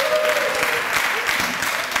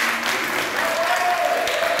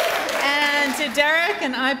 And to Derek,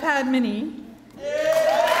 an iPad mini.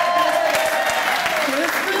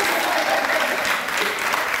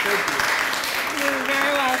 You're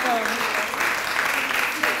very welcome.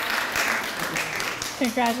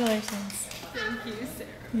 Congratulations. Thank you, Sarah.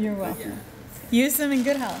 You're welcome. Use them in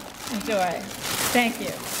good health. Enjoy. Thank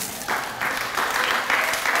you.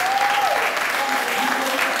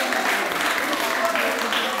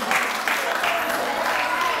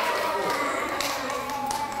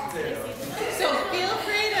 So feel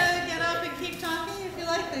free to get up and keep talking if you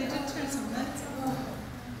like. They did turn some lights on.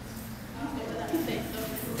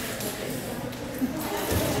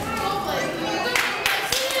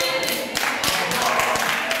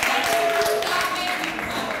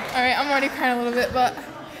 All right, I'm already crying a little bit, but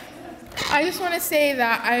I just want to say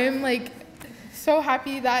that I am so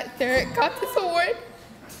happy that Derek got this award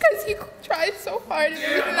because he tries so hard in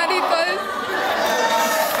everything that he does.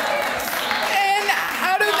 And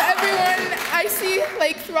out of everyone I see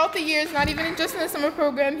throughout the years, not even just in the summer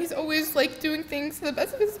program, he's always doing things to the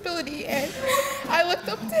best of his ability, and I looked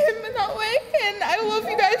up to him in that way, and I love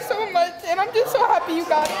you guys so much, and I'm just so happy you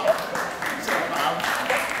got it.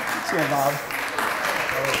 Sure, Bob.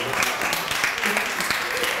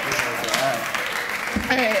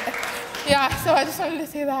 All right. Yeah, so I just wanted to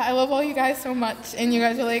say that I love all you guys so much, and you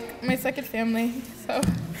guys are my second family. So, all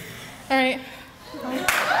right. Bye.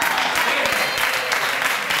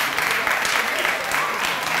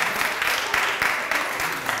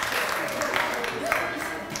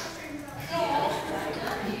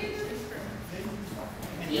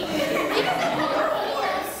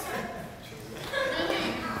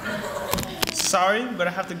 Sorry, but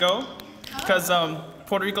I have to go because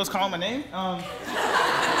Puerto Rico's calling my name. I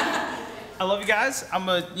love you guys. I'm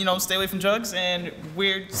gonna, stay away from drugs and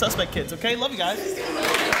weird suspect kids, okay? Love you guys.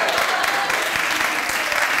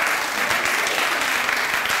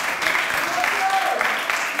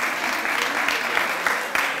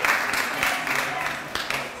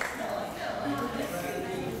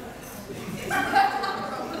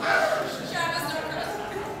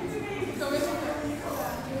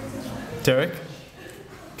 Derek,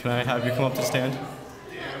 can I have you come up to stand?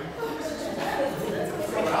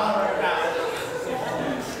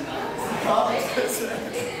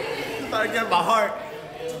 I get my heart.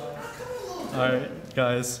 Alright,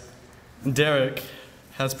 guys. Derek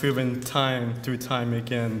has proven time through time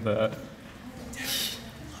again that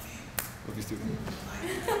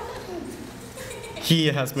he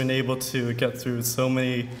has been able to get through so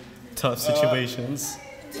many tough situations.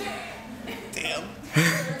 Damn.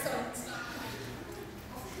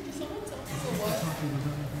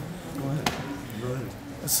 Go ahead.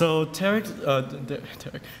 So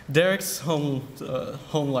Derek's home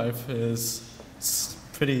life is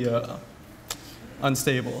pretty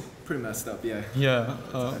unstable. Pretty messed up, yeah. Yeah.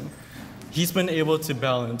 He's been able to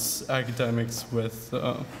balance academics with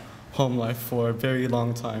home life for a very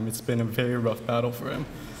long time. It's been a very rough battle for him.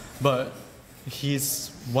 But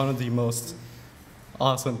he's one of the most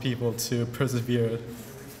awesome people to persevere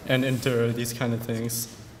and endure these kind of things.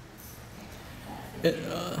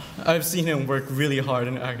 I've seen him work really hard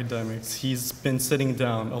in academics. He's been sitting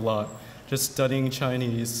down a lot, just studying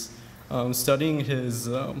Chinese, studying his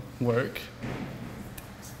work,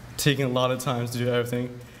 taking a lot of time to do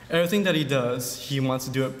everything. Everything that he does, he wants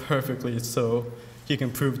to do it perfectly so he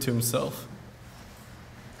can prove to himself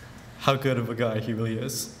how good of a guy he really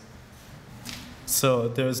is. So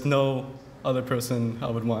there's no other person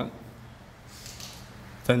I would want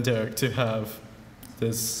than Derek to have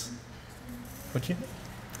this, what'd you?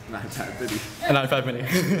 An iPad mini. An iPad mini.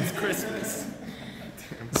 It's Christmas.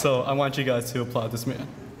 So I want you guys to applaud this man.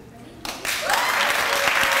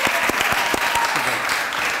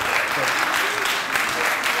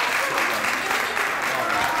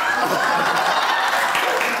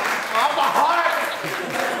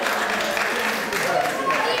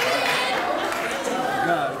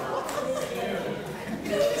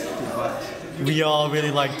 We all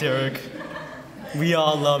really like Derek. We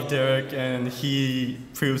all love Derek, and he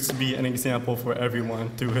proves to be an example for everyone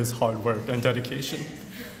through his hard work and dedication.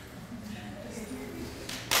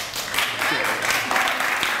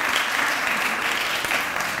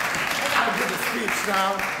 I'll give a speech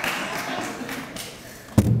now.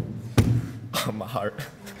 Oh, my heart.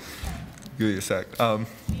 Give me a sec.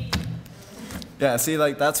 Yeah, see,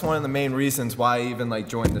 like, that's one of the main reasons why I even, like,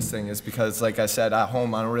 joined this thing is because, like I said, at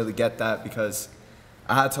home, I don't really get that because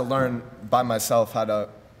I had to learn by myself how to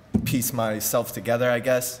piece myself together, I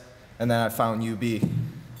guess, and then I found UB.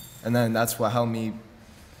 And then that's what helped me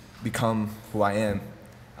become who I am.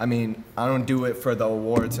 I mean, I don't do it for the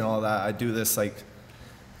awards and all that. I do this, like,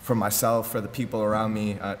 for myself, for the people around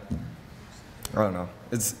me. I don't know.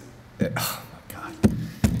 Oh, my God.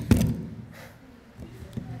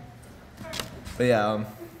 But yeah,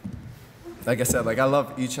 like I said, like I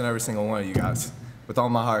love each and every single one of you guys with all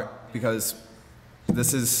my heart because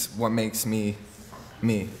this is what makes me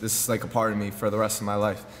me. This is like a part of me for the rest of my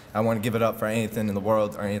life. I want to give it up for anything in the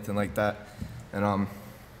world or anything like that. And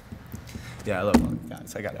yeah, I love all you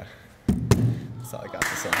guys. That's all I got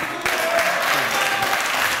to say.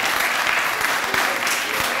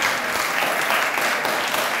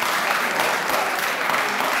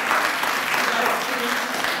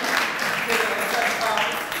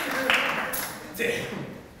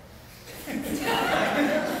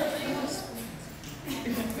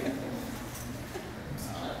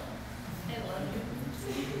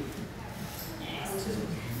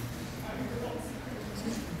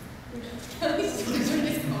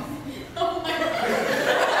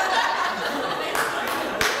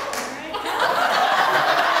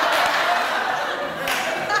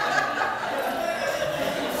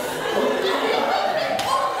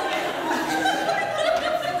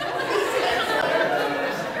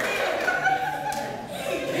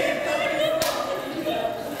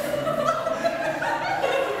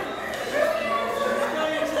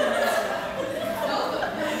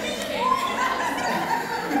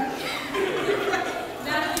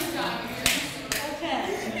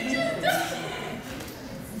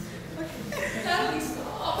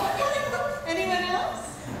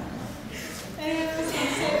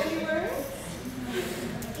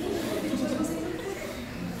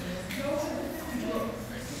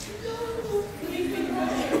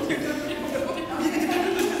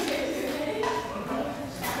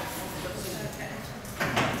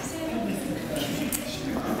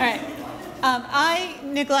 I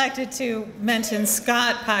neglected to mention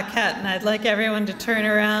Scott Paquette, and I'd like everyone to turn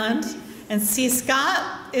around and see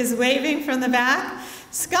Scott is waving from the back.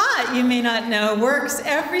 Scott, you may not know, works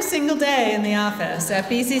every single day in the office at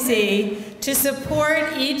BCC to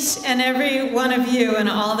support each and every one of you and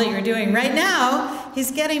all that you're doing. Right now,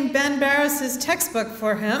 he's getting Ben Barros's textbook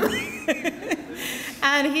for him.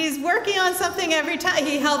 And he's working on something every time.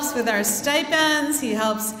 He helps with our stipends, he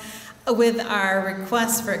helps with our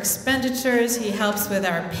requests for expenditures, he helps with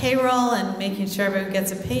our payroll and making sure everyone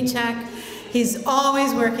gets a paycheck. He's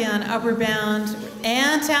always working on Upward Bound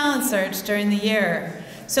and Talent Search during the year.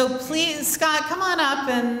 So please, Scott, come on up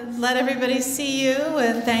and let everybody see you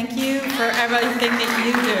and thank you for everything that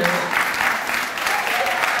you do.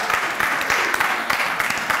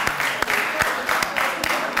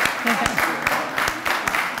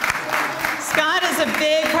 Scott is a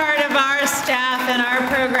big part of our staff and our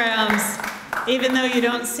programs. even though you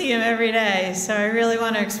don't see him every day. So I really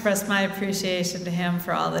want to express my appreciation to him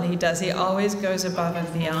for all that he does. He always goes above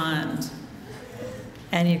and beyond.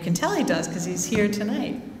 And you can tell he does because he's here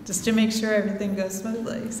tonight, just to make sure everything goes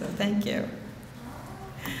smoothly. So thank you.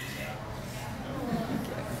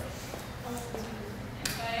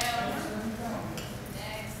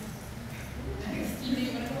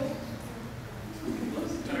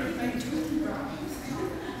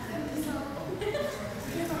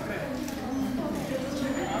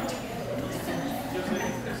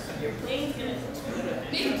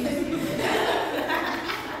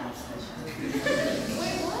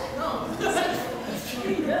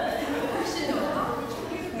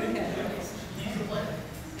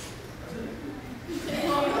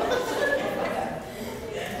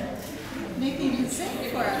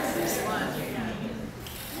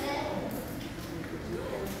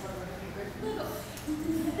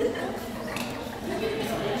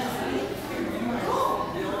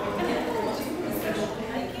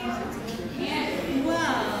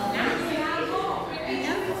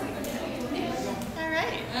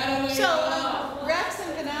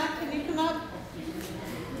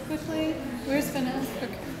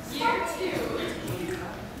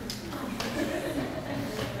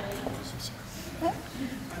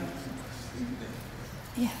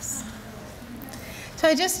 Yes. So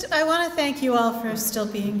I want to thank you all for still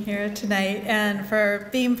being here tonight and for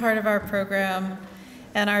being part of our program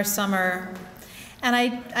and our summer. And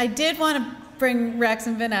I did want to bring Rex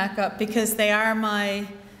and Vinak up because they are my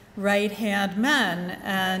right-hand men,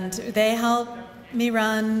 and they help me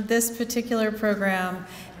run this particular program.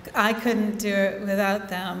 I couldn't do it without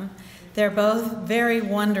them. They're both very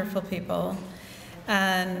wonderful people.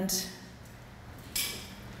 And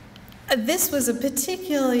this was a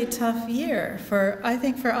particularly tough year I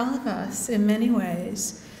think for all of us in many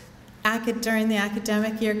ways, during the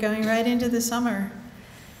academic year going right into the summer.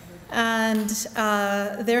 And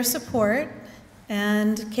their support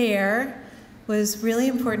and care was really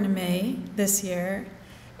important to me this year.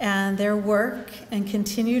 And their work and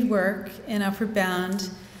continued work in Upward Bound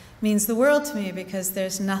means the world to me because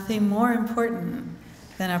there's nothing more important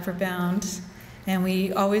than Upward Bound. And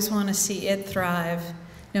we always want to see it thrive,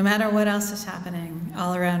 no matter what else is happening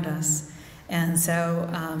all around us. And so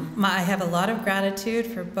I have a lot of gratitude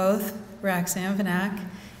for both Roxanne Vanak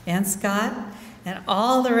and Scott and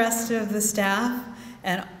all the rest of the staff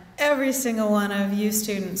and every single one of you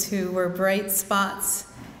students who were bright spots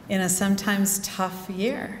in a sometimes tough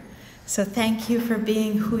year. So thank you for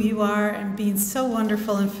being who you are and being so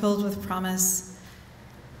wonderful and filled with promise.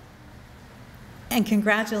 And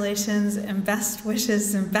congratulations and best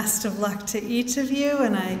wishes and best of luck to each of you.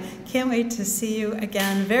 And I can't wait to see you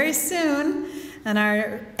again very soon on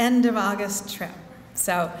our end of August trip.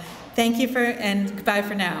 So thank you and goodbye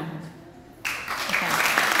for now.